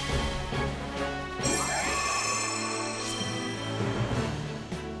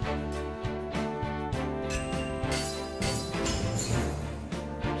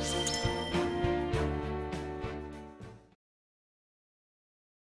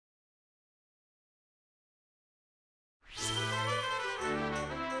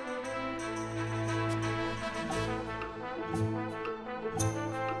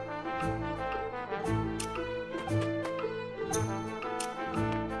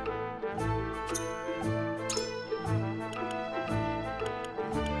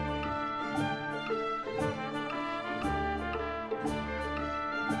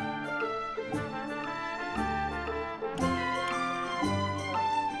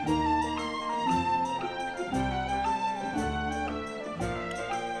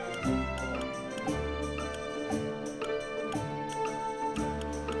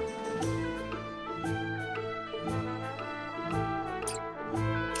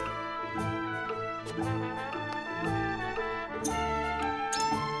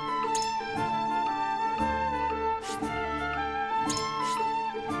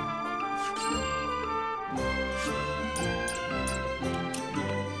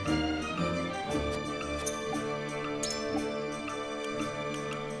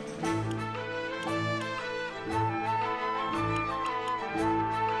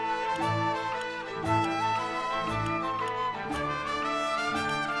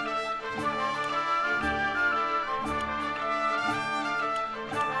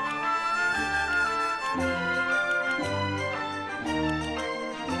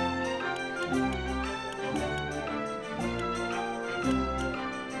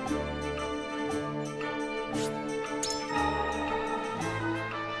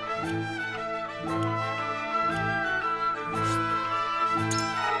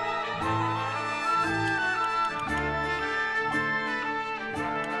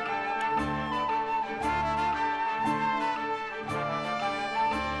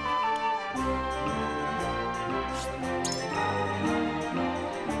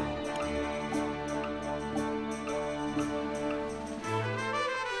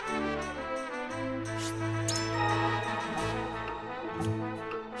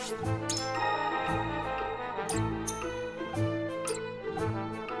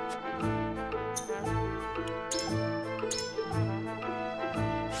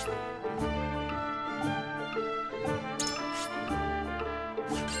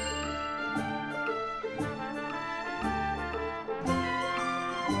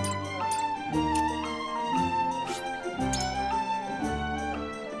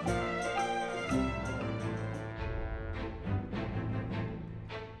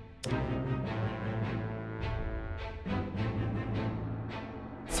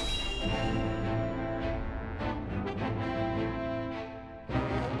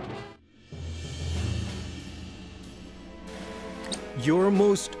 Your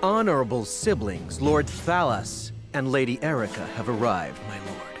most honorable siblings, Lord Thalas and Lady Erica, have arrived, my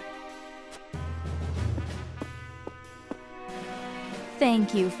lord.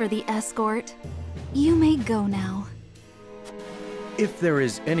 Thank you for the escort. You may go now. If there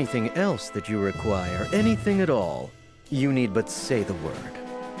is anything else that you require, anything at all, you need but say the word.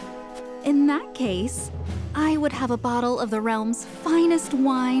 In that case, I would have a bottle of the realm's finest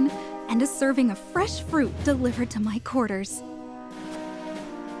wine and a serving of fresh fruit delivered to my quarters.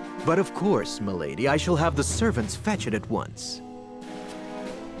 But of course, milady, I shall have the servants fetch it at once.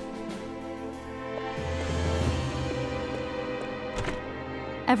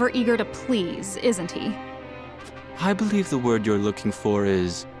 Ever eager to please, isn't he? I believe the word you're looking for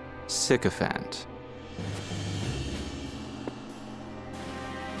is sycophant.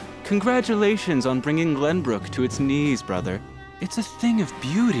 Congratulations on bringing Glenbrook to its knees, brother. It's a thing of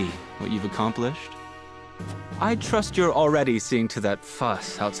beauty, what you've accomplished. I trust you're already seeing to that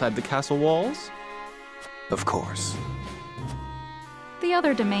fuss outside the castle walls? Of course. The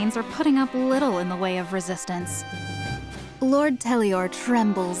other domains are putting up little in the way of resistance. Lord Telior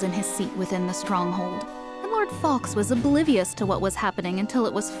trembles in his seat within the stronghold, and Lord Falkes was oblivious to what was happening until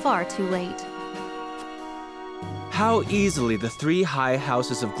it was far too late. How easily the 3 high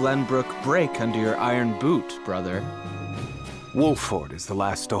houses of Glenbrook break under your iron boot, brother. Wolford is the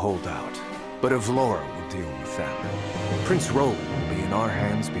last to hold out, but Avlora will deal with them. Prince Roland will be in our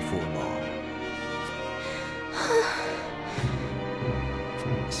hands before long.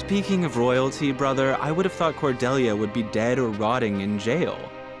 Speaking of royalty, brother, I would have thought Cordelia would be dead or rotting in jail.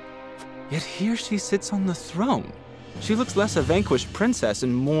 Yet here she sits on the throne. She looks less a vanquished princess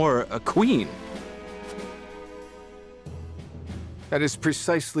and more a queen. That is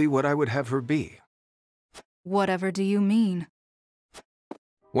precisely what I would have her be. Whatever do you mean?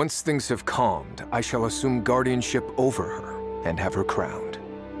 Once things have calmed, I shall assume guardianship over her and have her crowned.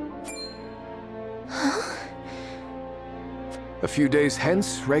 A few days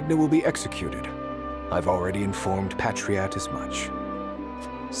hence, Regna will be executed. I've already informed Patriat as much.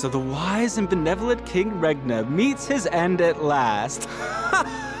 So the wise and benevolent King Regna meets his end at last.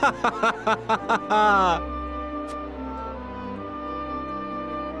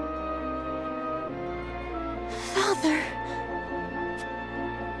 Father!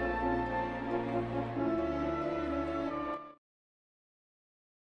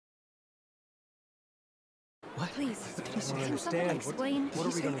 Please, can someone explain? What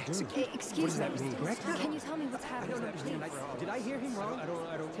are we going to do? Excuse me. Can you tell me what's happening? Did I hear him wrong?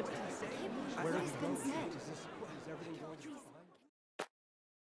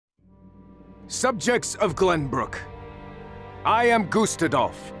 Subjects of Glenbrook, I am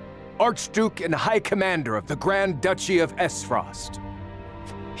Gustadolph, Archduke and High Commander of the Grand Duchy of Aesfrost.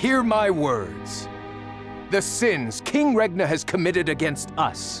 Hear my words. The sins King Regna has committed against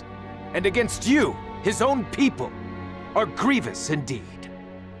us, and against you, his own people, are grievous indeed.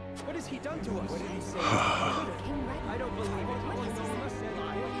 What has he done to us?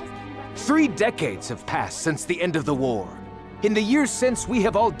 3 decades have passed since the end of the war. In the years since, we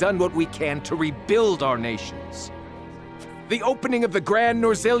have all done what we can to rebuild our nations. The opening of the Grand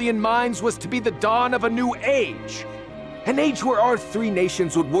Norzelian mines was to be the dawn of a new age. An age where our 3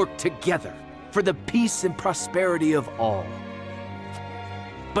 nations would work together for the peace and prosperity of all.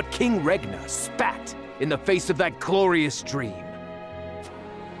 But King Regna spat in the face of that glorious dream.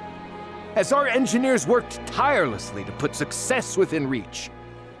 As our engineers worked tirelessly to put success within reach,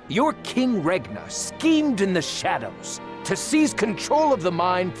 your King Regna schemed in the shadows to seize control of the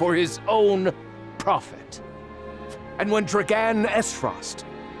mine for his own profit. And when Dragan Aesfrost,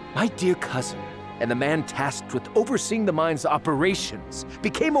 my dear cousin, and the man tasked with overseeing the mine's operations,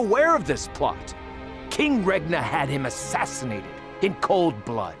 became aware of this plot, King Regna had him assassinated in cold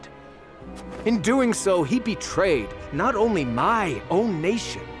blood. In doing so, he betrayed not only my own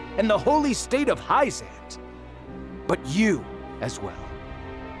nation and the holy state of Hyzant, but you as well.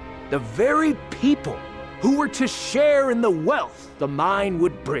 The very people who were to share in the wealth the mine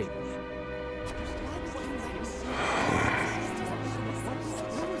would bring.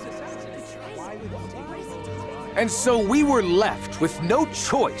 And so we were left with no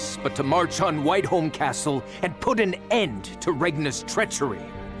choice but to march on Whiteholm Castle and put an end to Regna's treachery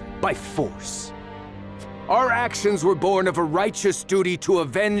by force. Our actions were born of a righteous duty to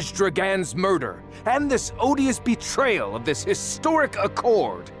avenge Dragan's murder and this odious betrayal of this historic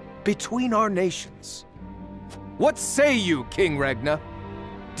accord between our nations. What say you, King Regna?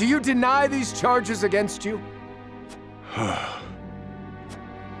 Do you deny these charges against you?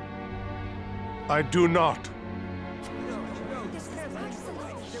 I do not.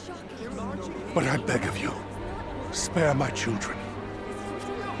 But I beg of you, spare my children.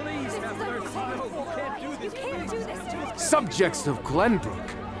 Subjects of Glenbrook,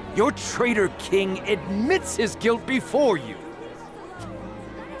 your traitor king admits his guilt before you.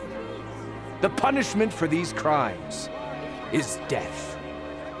 The punishment for these crimes is death.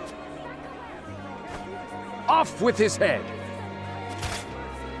 Off with his head!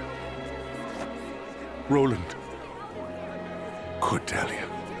 Roland, Cordelia,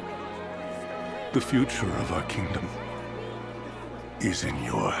 the future of our kingdom is in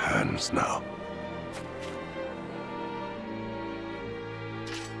your hands now.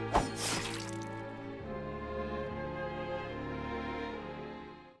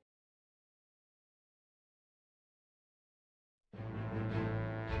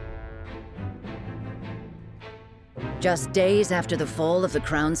 Just days after the fall of the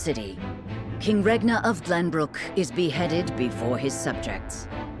Crown City, King Regna of Glenbrook is beheaded before his subjects.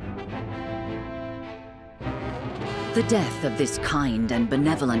 The death of this kind and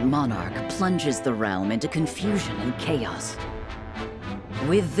benevolent monarch plunges the realm into confusion and chaos.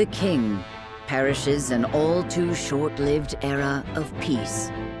 With the king perishes an all too short-lived era of peace,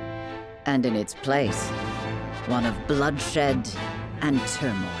 and in its place, one of bloodshed and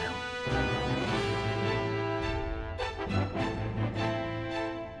turmoil.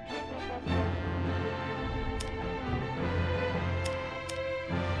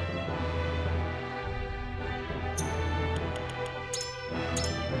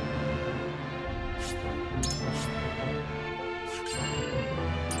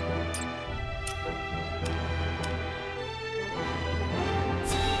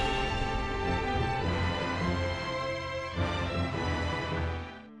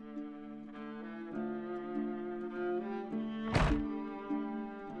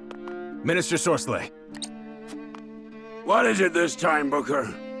 Minister Sorsley. What is it this time,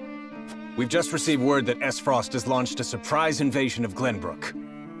 Booker? We've just received word that Aesfrost has launched a surprise invasion of Glenbrook.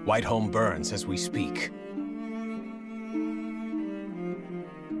 Whiteholm burns as we speak.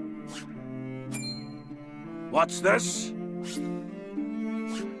 What's this?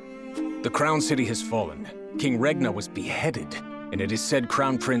 The Crown City has fallen. King Regna was beheaded, and it is said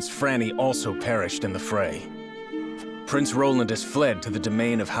Crown Prince Franny also perished in the fray. Prince Roland has fled to the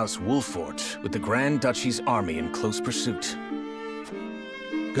domain of House Wolfort, with the Grand Duchy's army in close pursuit.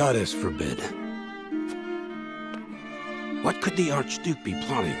 Goddess forbid. What could the Archduke be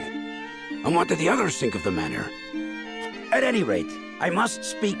plotting? And what did the others think of the matter? At any rate, I must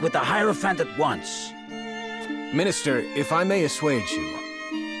speak with the Hierophant at once. Minister, if I may assuage you,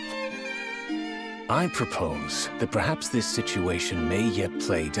 I propose that perhaps this situation may yet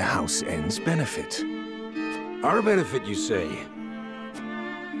play to House N's benefit. Our benefit, you say?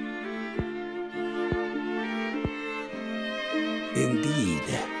 Indeed.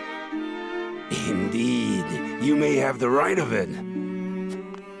 Indeed, you may have the right of it.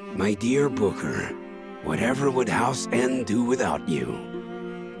 My dear Booker, whatever would House N do without you?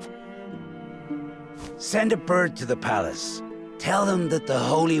 Send a bird to the palace. Tell them that the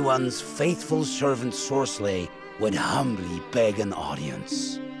Holy One's faithful servant Sorsley would humbly beg an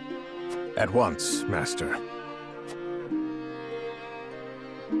audience. At once, Master.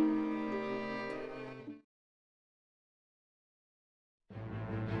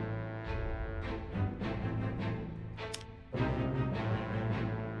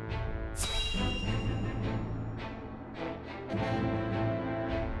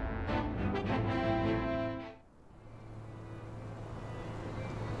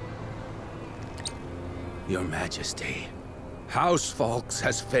 Your Majesty, House Falkes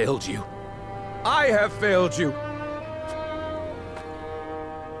has failed you. I have failed you.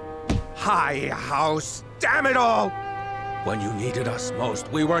 High House, damn it all! When you needed us most,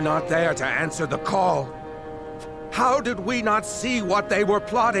 we were not there to answer the call. How did we not see what they were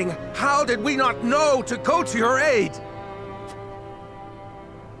plotting? How did we not know to go to your aid?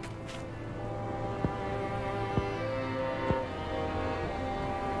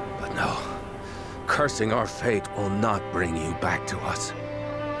 But no. Cursing our fate will not bring you back to us.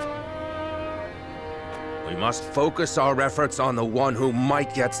 We must focus our efforts on the one who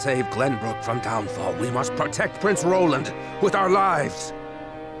might yet save Glenbrook from downfall. We must protect Prince Roland with our lives.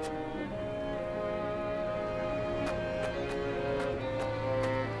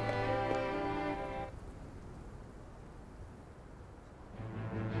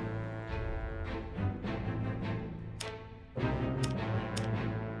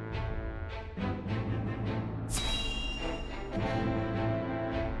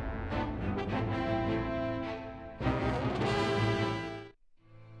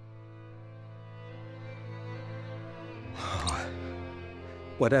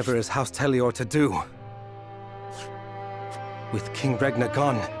 Whatever is House Telior to do? With King Regna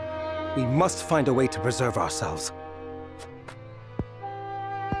gone, We must find a way to preserve ourselves.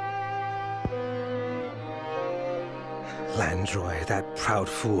 Landroi, that proud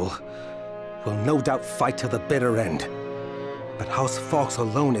fool, will no doubt fight to the bitter end. But House Falkes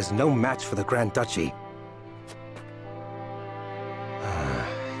alone is no match for the Grand Duchy.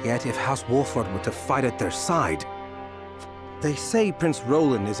 Yet if House Wolford were to fight at their side... They say Prince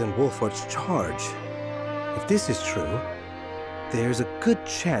Roland is in Wolford's charge. If this is true, there's a good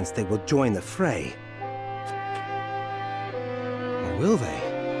chance they will join the fray. Or will they?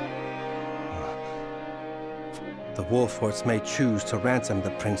 The Wolfords may choose to ransom the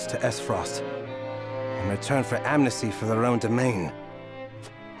prince to Aesfrost, in return for amnesty for their own domain.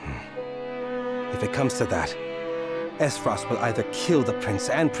 If it comes to that, Aesfrost will either kill the prince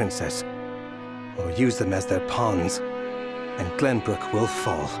and princess, or use them as their pawns, and Glenbrook will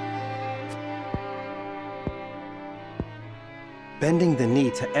fall. Bending the knee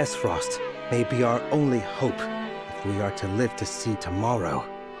to Aesfrost may be our only hope if we are to live to see tomorrow.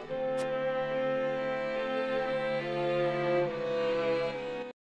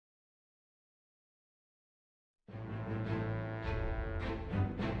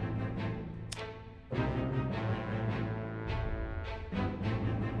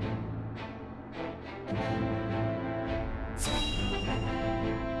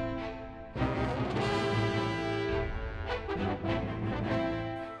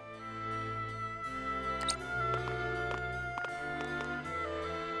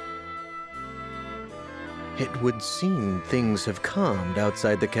 It would seem things have calmed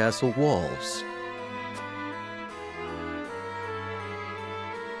outside the castle walls.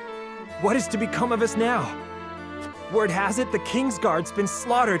 What is to become of us now? Word has it the Kingsguard's been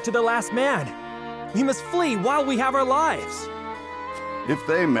slaughtered to the last man. We must flee while we have our lives. If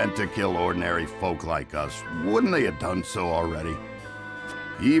they meant to kill ordinary folk like us, wouldn't they have done so already?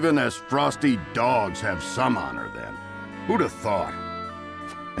 Even as frosty dogs have some honor then. Who'd have thought?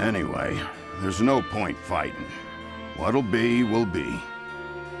 Anyway, there's no point fighting. What'll be, will be.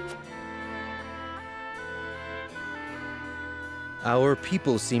 Our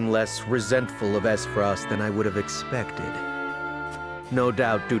people seem less resentful of Aesfrost than I would have expected. No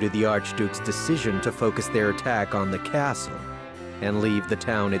doubt due to the Archduke's decision to focus their attack on the castle and leave the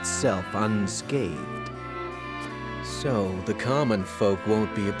town itself unscathed. So the common folk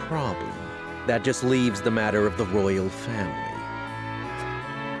won't be a problem. That just leaves the matter of the royal family.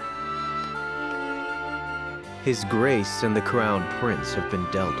 His Grace and the Crown Prince have been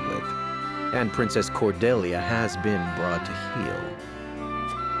dealt with, and Princess Cordelia has been brought to heel.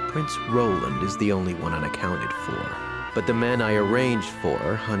 Prince Roland is the only one unaccounted for, but the men I arranged for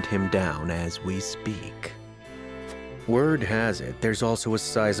hunt him down as we speak. Word has it there's also a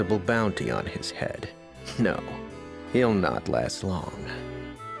sizable bounty on his head. No, he'll not last long.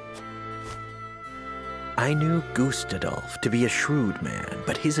 I knew Gustadolph to be a shrewd man,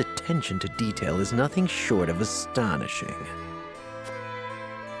 but his attention to detail is nothing short of astonishing.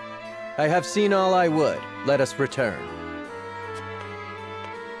 I have seen all I would. Let us return.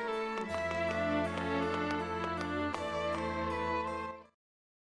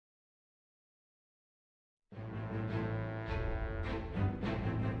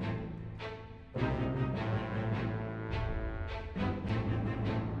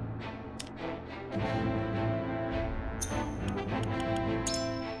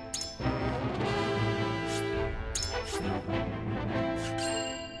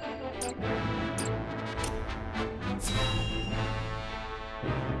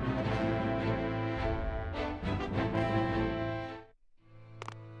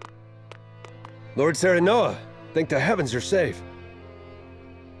 Lord Serenoa, thank the heavens you're safe.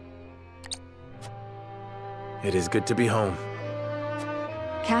 It is good to be home.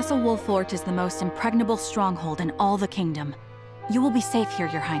 Castle Wolfort is the most impregnable stronghold in all the kingdom. You will be safe here,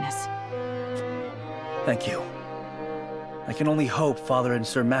 Your Highness. Thank you. I can only hope Father and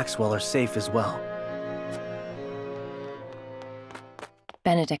Sir Maxwell are safe as well.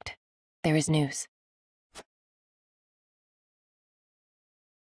 Benedict, there is news.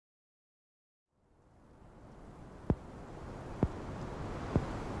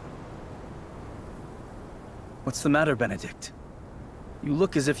 What's the matter, Benedict? You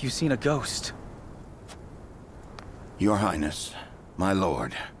look as if you've seen a ghost. Your Highness, my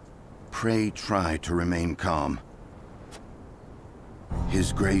lord, pray try to remain calm.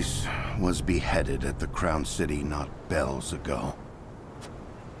 His Grace was beheaded at the Crown City not bells ago.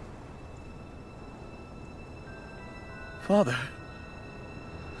 Father.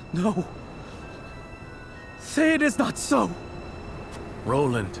 No. Say it is not so.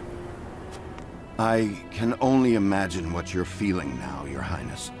 Roland. I can only imagine what you're feeling now, Your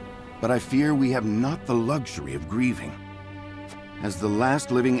Highness. but I fear we have not the luxury of grieving. As the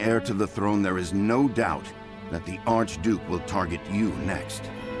last living heir to the throne, there is no doubt that the Archduke will target you next.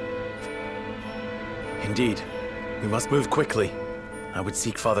 Indeed. We must move quickly. I would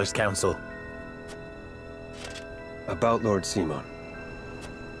seek Father's counsel. About Lord Simon.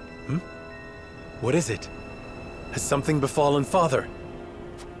 What is it? Has something befallen Father?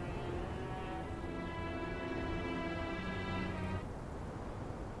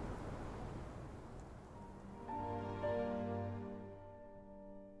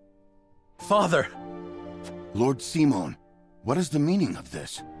 Father! Lord Simon, what is the meaning of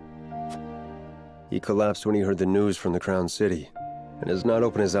this? He collapsed when he heard the news from the Crown City, and has not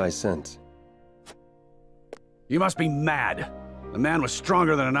opened his eyes since. You must be mad. The man was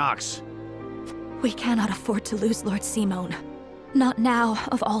stronger than an ox. We cannot afford to lose Lord Simon. Not now,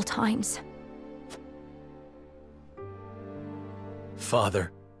 of all times.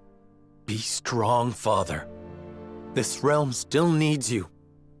 Father. Be strong, Father. This realm still needs you.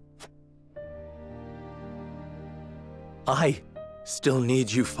 I still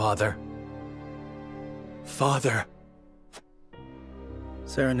need you, Father. Father.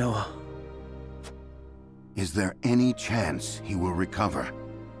 Serenoa. Is there any chance he will recover?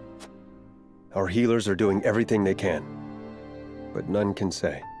 Our healers are doing everything they can, but none can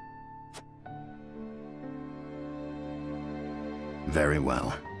say. Very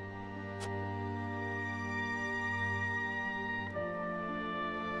well.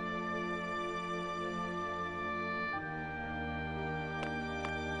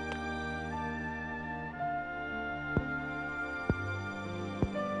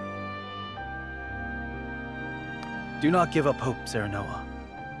 Do not give up hope, Serenoa.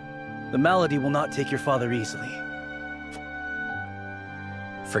 The malady will not take your father easily.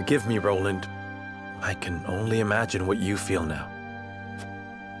 Forgive me, Roland. I can only imagine what you feel now.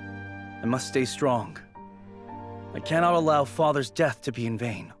 I must stay strong. I cannot allow Father's death to be in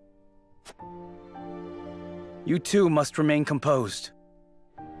vain. You too must remain composed.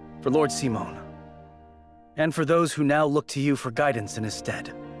 For Lord Simon. And for those who now look to you for guidance in his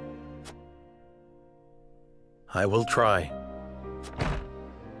stead. I will try.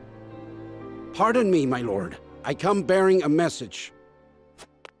 Pardon me, my lord. I come bearing a message.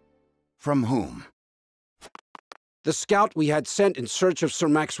 From whom? The scout we had sent in search of Sir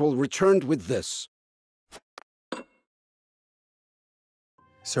Maxwell returned with this.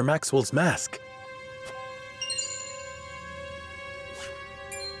 Sir Maxwell's mask.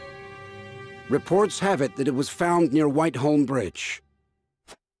 Reports have it that it was found near Whiteholm Bridge.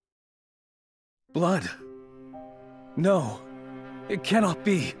 Blood. No, it cannot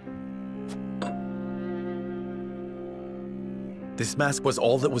be. This mask was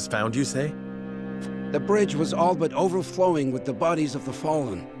all that was found, you say? The bridge was all but overflowing with the bodies of the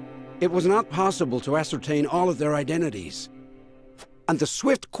fallen. It was not possible to ascertain all of their identities. And the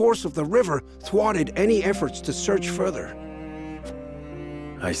swift course of the river thwarted any efforts to search further.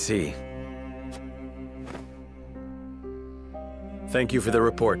 I see. Thank you for the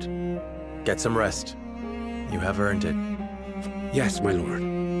report. Get some rest. You have earned it. Yes, my lord.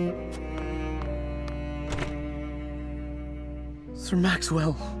 Sir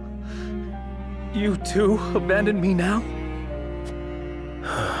Maxwell, you too abandoned me now?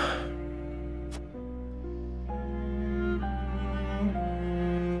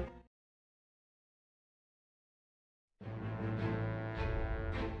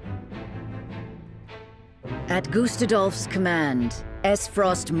 At Gustadolph's command,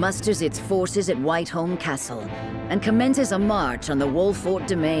 Aesfrost musters its forces at Whiteholm Castle and commences a march on the Wolfort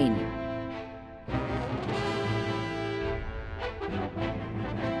domain.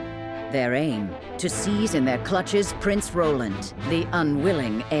 Their aim, to seize in their clutches Prince Roland, the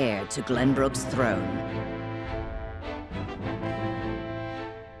unwilling heir to Glenbrook's throne.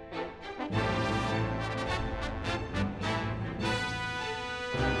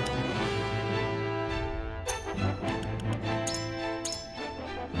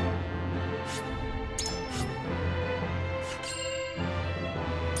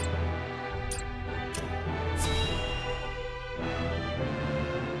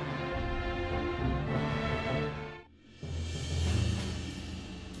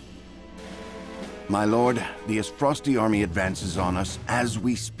 My lord, the Aesfrosti army advances on us as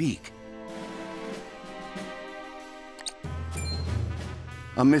we speak.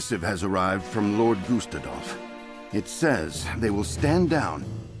 A missive has arrived from Lord Gustadolph. It says they will stand down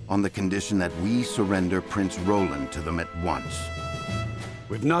on the condition that we surrender Prince Roland to them at once.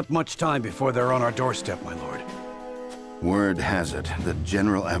 We've not much time before they're on our doorstep, my lord. Word has it that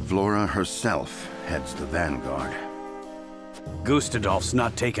General Avlora herself heads the vanguard. Gustadolph's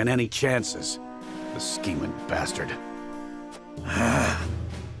not taking any chances. The scheming bastard.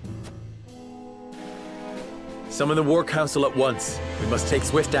 Summon the War Council at once. We must take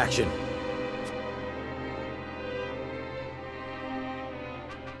swift action.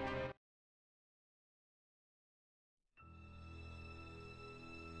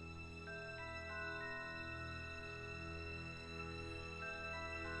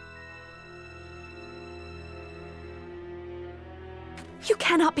 You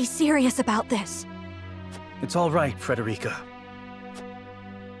cannot be serious about this. It's all right, Frederica.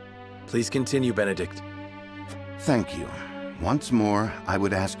 Please continue, Benedict. Thank you. Once more, I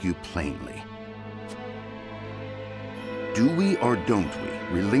would ask you plainly. Do we or don't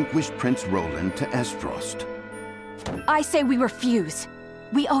we relinquish Prince Roland to Aesfrost? I say we refuse.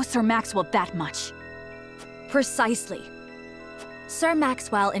 We owe Sir Maxwell that much. Precisely. Sir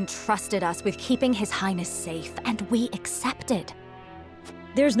Maxwell entrusted us with keeping His Highness safe, and we accepted.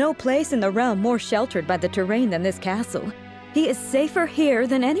 There's no place in the realm more sheltered by the terrain than this castle. He is safer here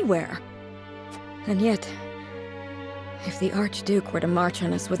than anywhere. And yet, if the Archduke were to march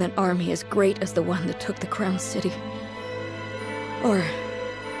on us with an army as great as the one that took the Crown City, or,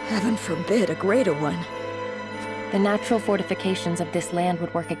 heaven forbid, a greater one, the natural fortifications of this land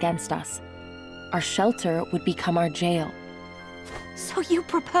would work against us. Our shelter would become our jail. So you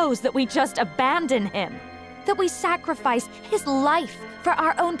propose that we just abandon him? That we sacrifice his life for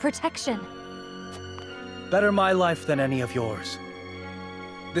our own protection? Better my life than any of yours.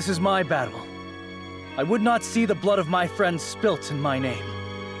 This is my battle. I would not see the blood of my friends spilt in my name.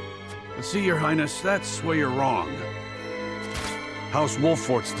 See, Your Highness, that's where you're wrong. House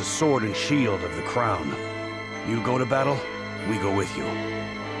Wolfort's the sword and shield of the crown. You go to battle, we go with you.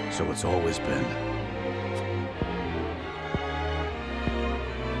 So it's always been.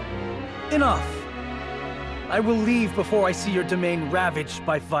 Enough! I will leave before I see your domain ravaged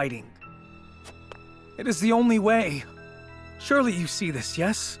by fighting. It is the only way. Surely you see this,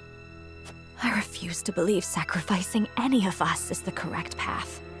 yes? I refuse to believe sacrificing any of us is the correct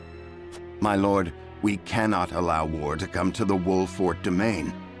path. My lord, we cannot allow war to come to the Wolfort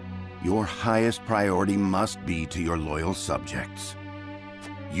domain. Your highest priority must be to your loyal subjects.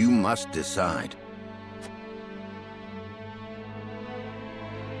 You must decide.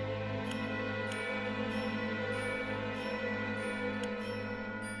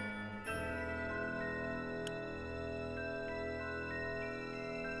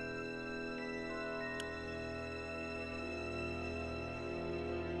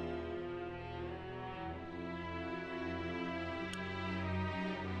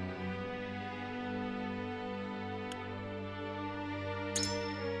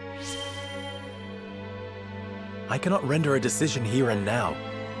 I cannot render a decision here and now.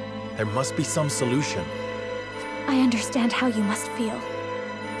 There must be some solution. I understand how you must feel.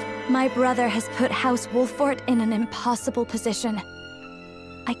 My brother has put House Wolfort in an impossible position.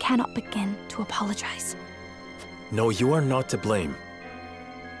 I cannot begin to apologize. No, you are not to blame.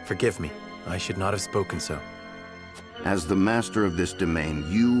 Forgive me. I should not have spoken so. As the master of this domain,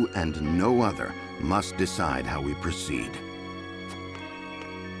 you and no other must decide how we proceed.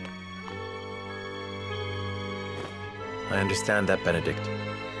 I understand that, Benedict.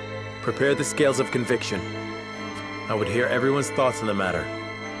 Prepare the scales of conviction. I would hear everyone's thoughts on the matter.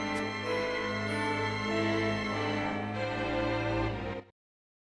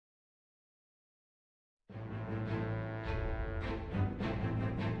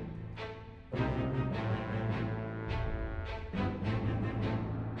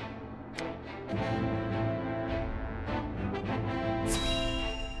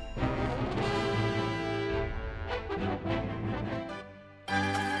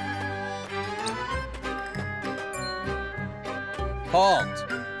 Halt!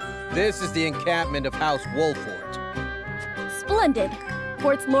 This is the encampment of House Wolfort. Splendid!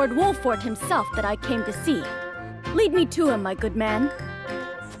 For it's Lord Wolfort himself that I came to see. Lead me to him, my good man.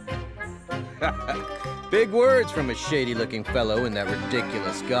 Big words from a shady-looking fellow in that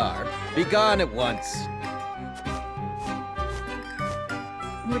ridiculous garb. Be gone at once.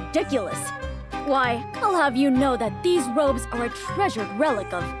 Ridiculous? Why, I'll have you know that these robes are a treasured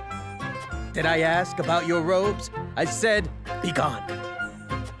relic of... Did I ask about your robes? I said, be gone.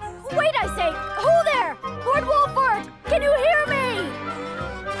 Wait, I say! Who there? Lord Wolfort! Can you hear me?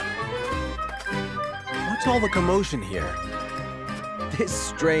 What's all the commotion here? This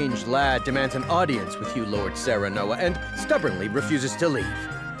strange lad demands an audience with you, Lord Serenoa, and stubbornly refuses to leave.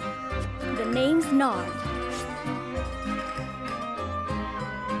 The name's Nard.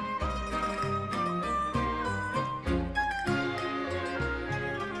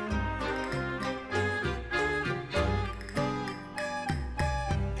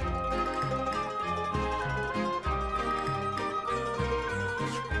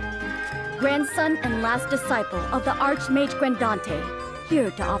 grandson and last disciple of the Archmage Grandante,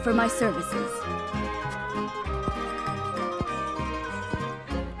 here to offer my services.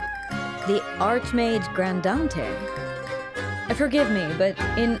 The Archmage Grandante? Forgive me, but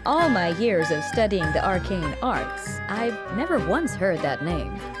in all my years of studying the arcane arts, I've never once heard that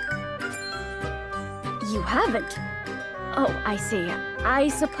name. You haven't? Oh, I see. I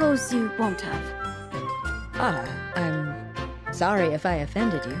suppose you won't have. Ah, I'm sorry if I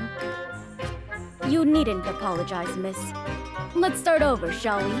offended you. You needn't apologize, miss. Let's start over,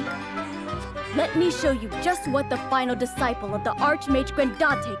 shall we? Let me show you just what the final disciple of the Archmage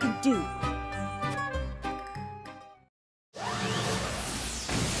Grandante can do.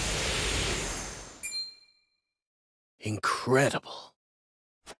 Incredible.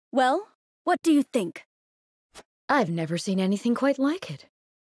 Well, what do you think? I've never seen anything quite like it.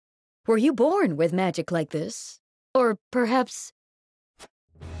 Were you born with magic like this? Or perhaps...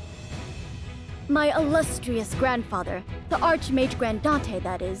 My illustrious grandfather, the Archmage Grandante,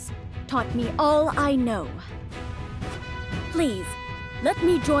 that is, taught me all I know. Please, let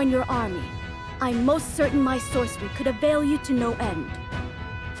me join your army. I'm most certain my sorcery could avail you to no end.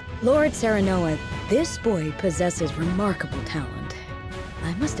 Lord Serenoa, this boy possesses remarkable talent.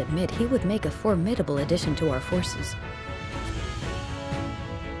 I must admit, he would make a formidable addition to our forces.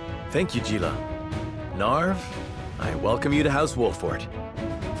 Thank you, Gila. Narv, I welcome you to House Wolfort.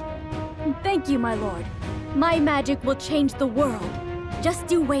 Thank you, my lord. My magic will change the world.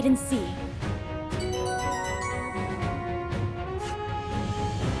 Just you wait and see.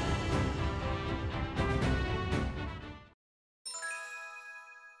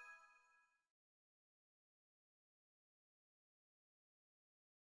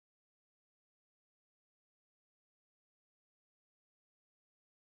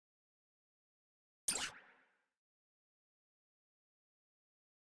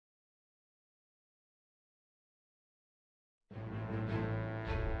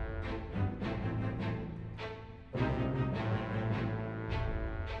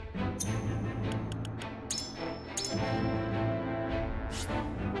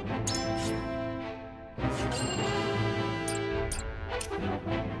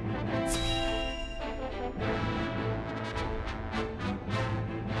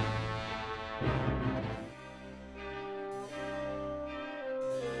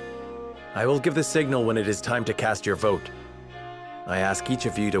 I will give the signal when it is time to cast your vote. I ask each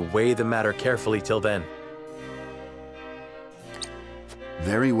of you to weigh the matter carefully till then.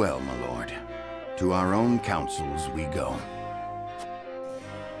 Very well, my lord. To our own councils we go.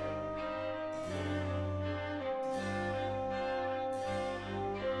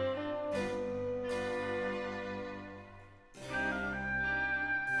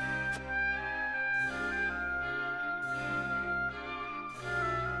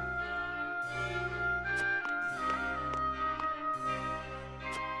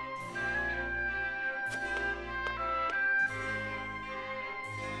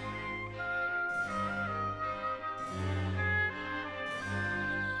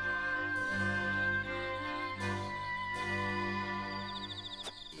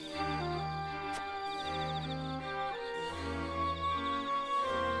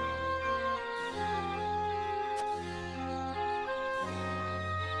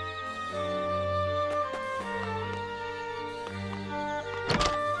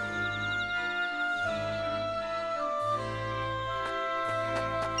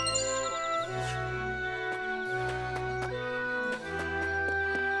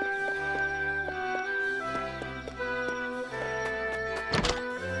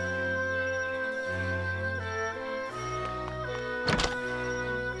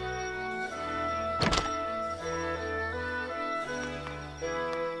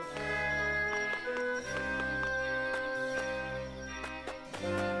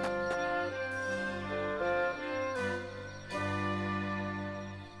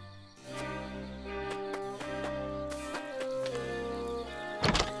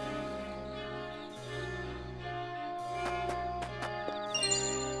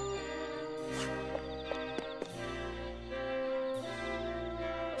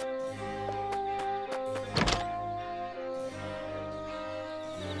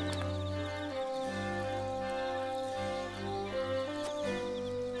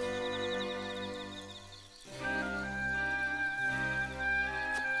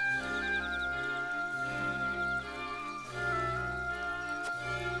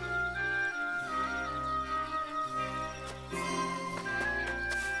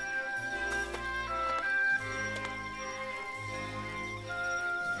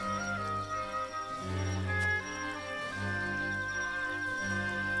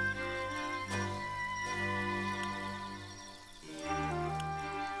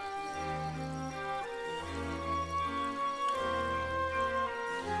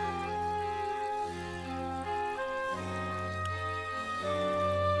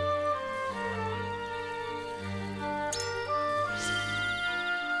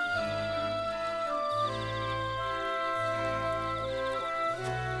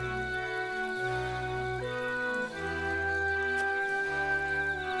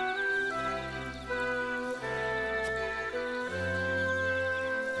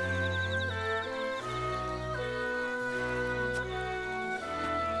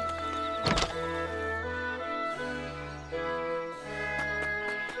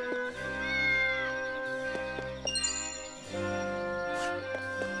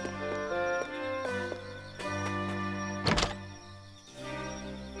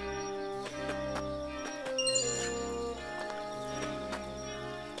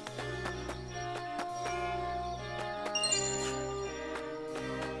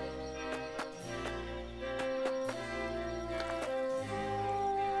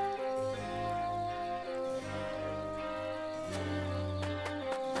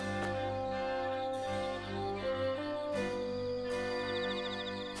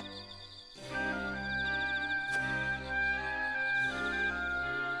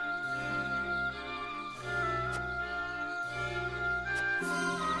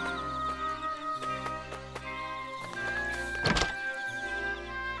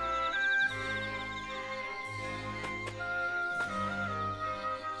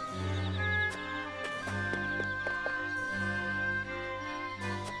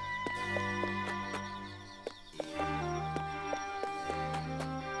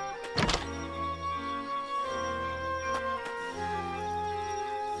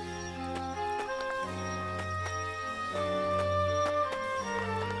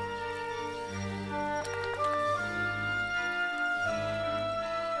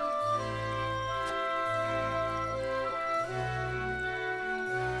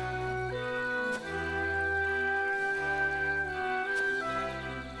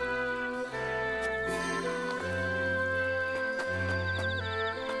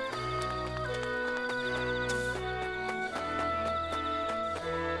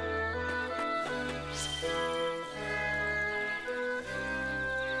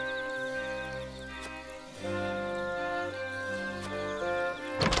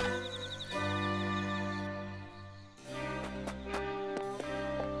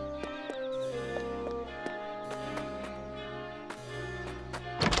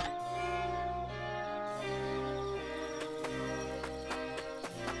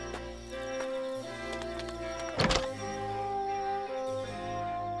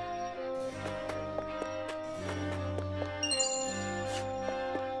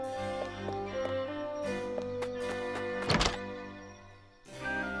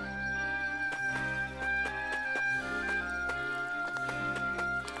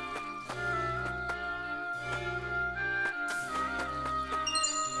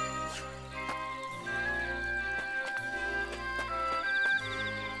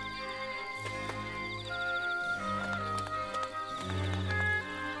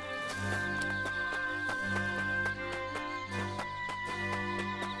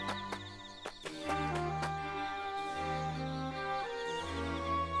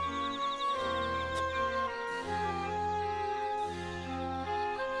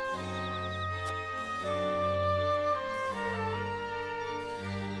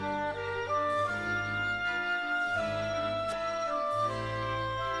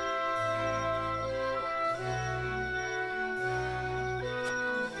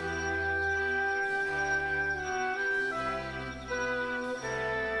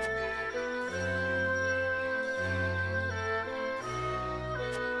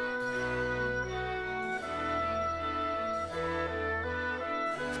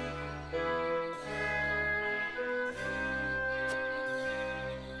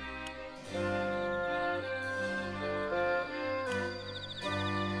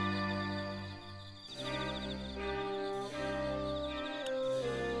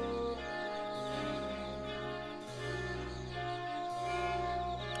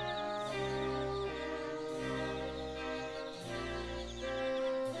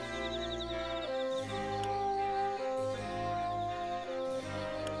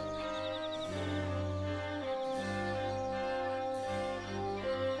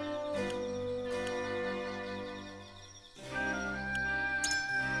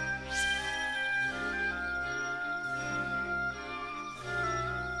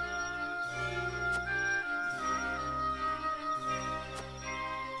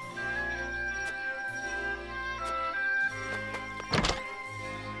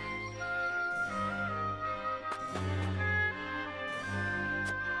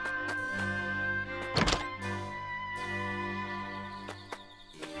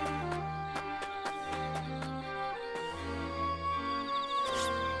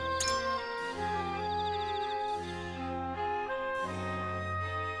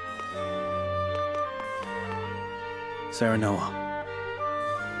 Serenoa.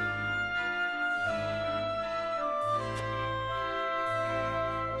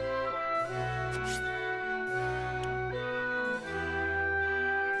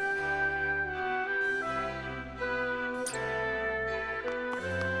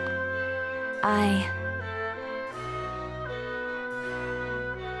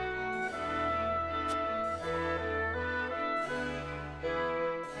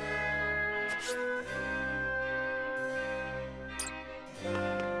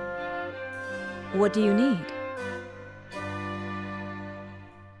 What do you need?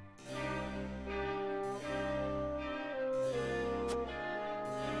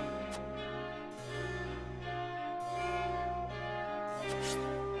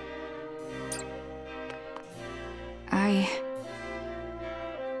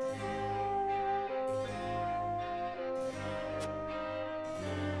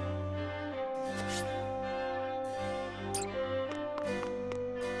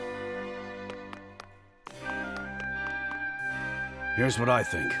 Here's what I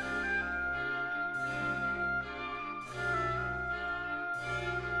think.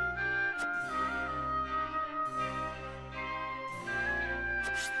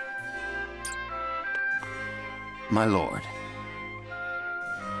 My lord.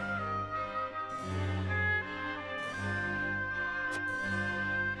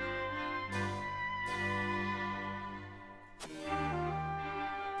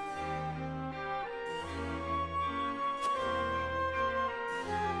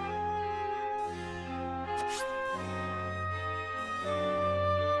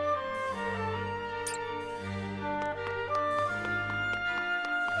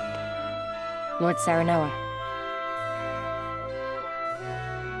 Lord Serenoa.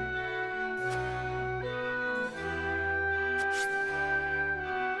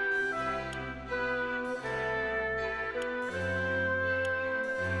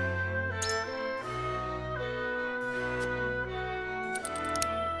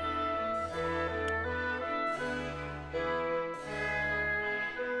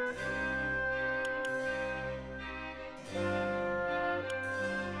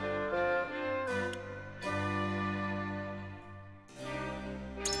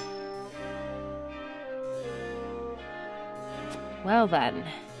 Well then.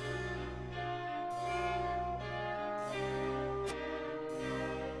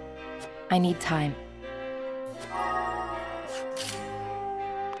 I need time.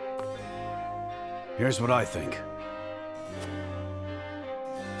 Here's what I think.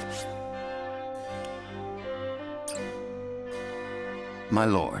 My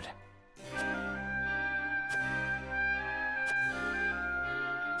lord.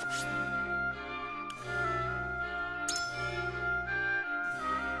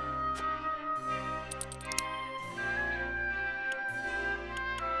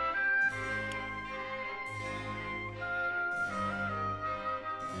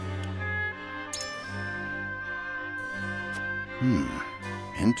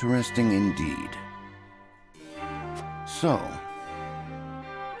 Interesting indeed. So...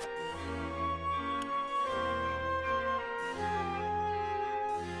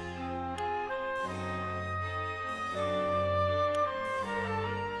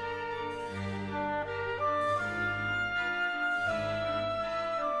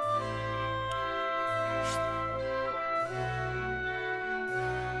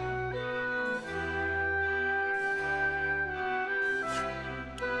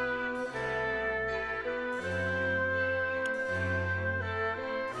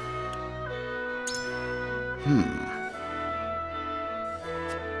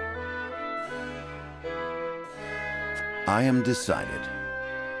 I am decided.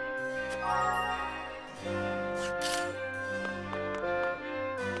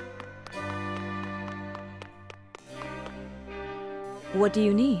 What do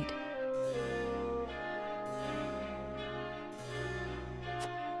you need?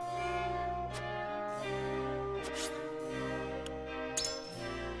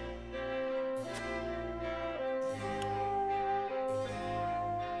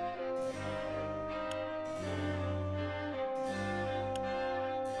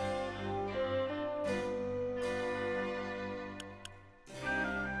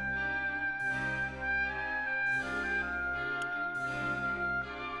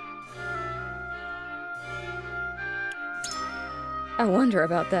 I wonder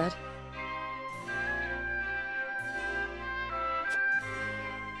about that.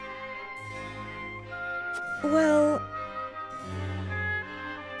 Well...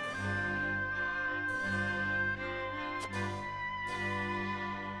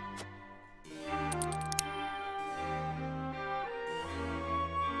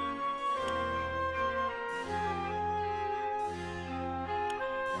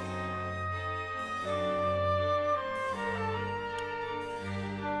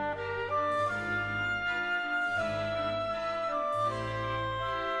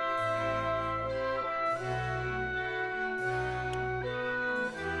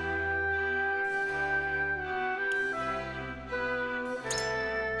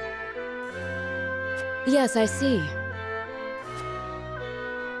 Yes, I see.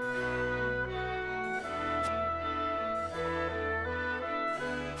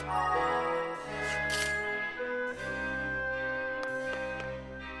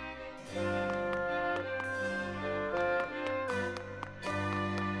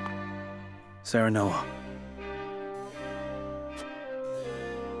 Serenoa.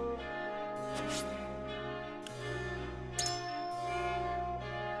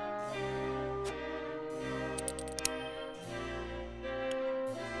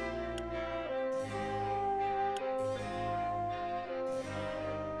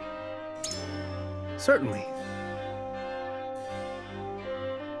 Certainly.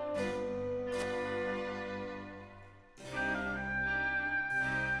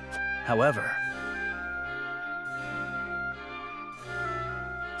 However,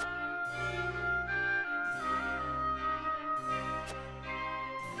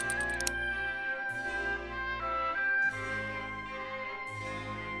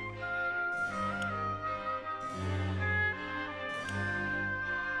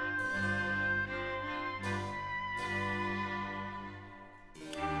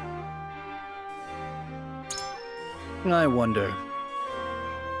 I wonder.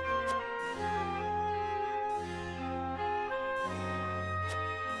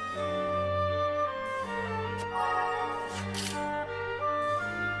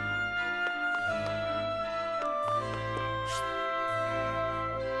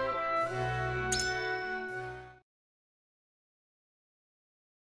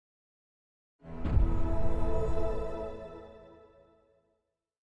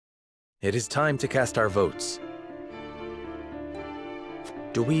 It is time to cast our votes.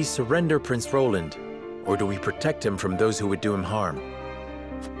 Do we surrender Prince Roland, or do we protect him from those who would do him harm?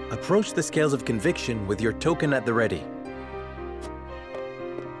 Approach the scales of conviction with your token at the ready.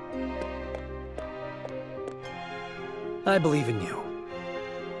 I believe in you.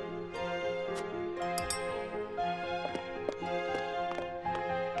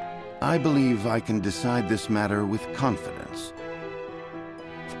 I believe I can decide this matter with confidence.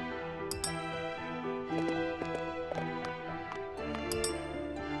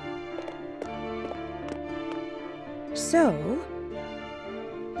 So...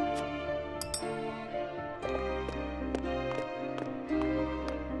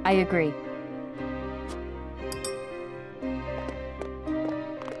 I agree.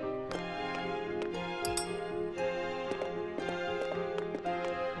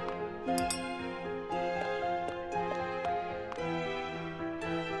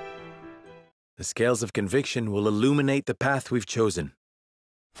 The scales of conviction will illuminate the path we've chosen.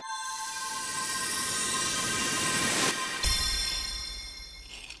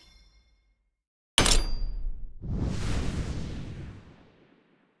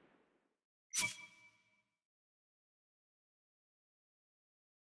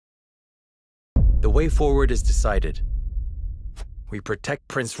 The way forward is decided. We protect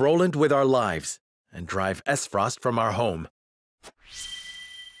Prince Roland with our lives and drive Aesfrost from our home.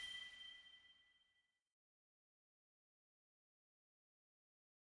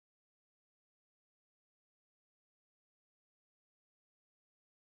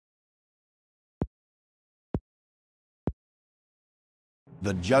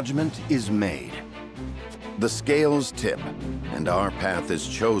 The judgment is made. The scales tip, and our path is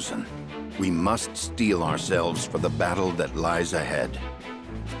chosen. We must steel ourselves for the battle that lies ahead.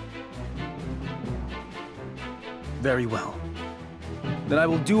 Very well. Then I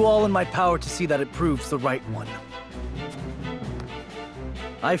will do all in my power to see that it proves the right one.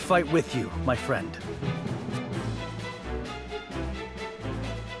 I fight with you, my friend.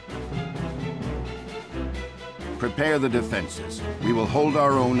 Prepare the defenses. We will hold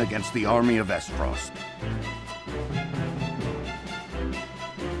our own against the army of Aesfrost.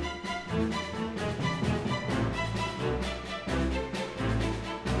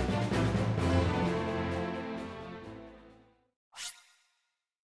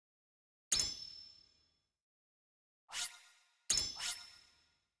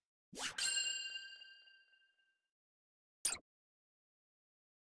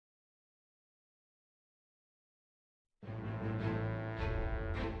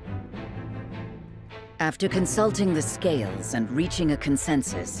 After consulting the scales and reaching a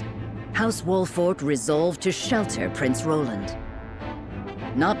consensus, House Wolfort resolved to shelter Prince Roland.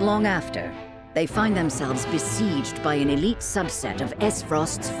 Not long after, they find themselves besieged by an elite subset of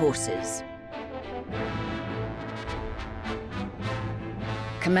Aesfrost's forces.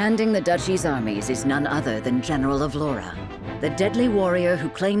 Commanding the duchy's armies is none other than General of Laura, the deadly warrior who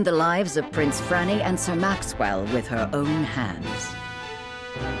claimed the lives of Prince Franny and Sir Maxwell with her own hands.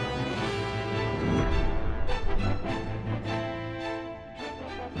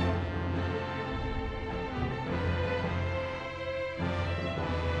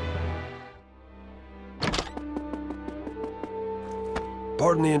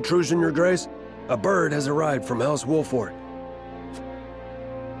 Pardon the intrusion, Your Grace. A bird has arrived from House Wolfort.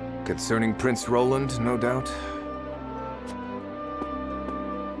 Concerning Prince Roland, no doubt?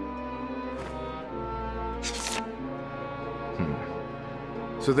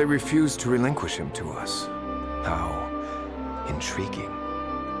 So they refused to relinquish him to us. How intriguing.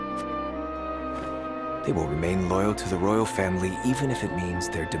 They will remain loyal to the royal family even if it means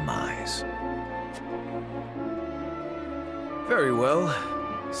their demise. Very well.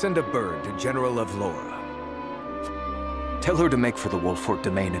 Send a bird to General of Laura. Tell her to make for the Wolfort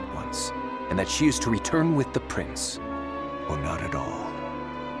domain at once, and that she is to return with the prince, or not at all.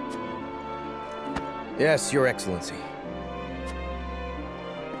 Yes, Your Excellency.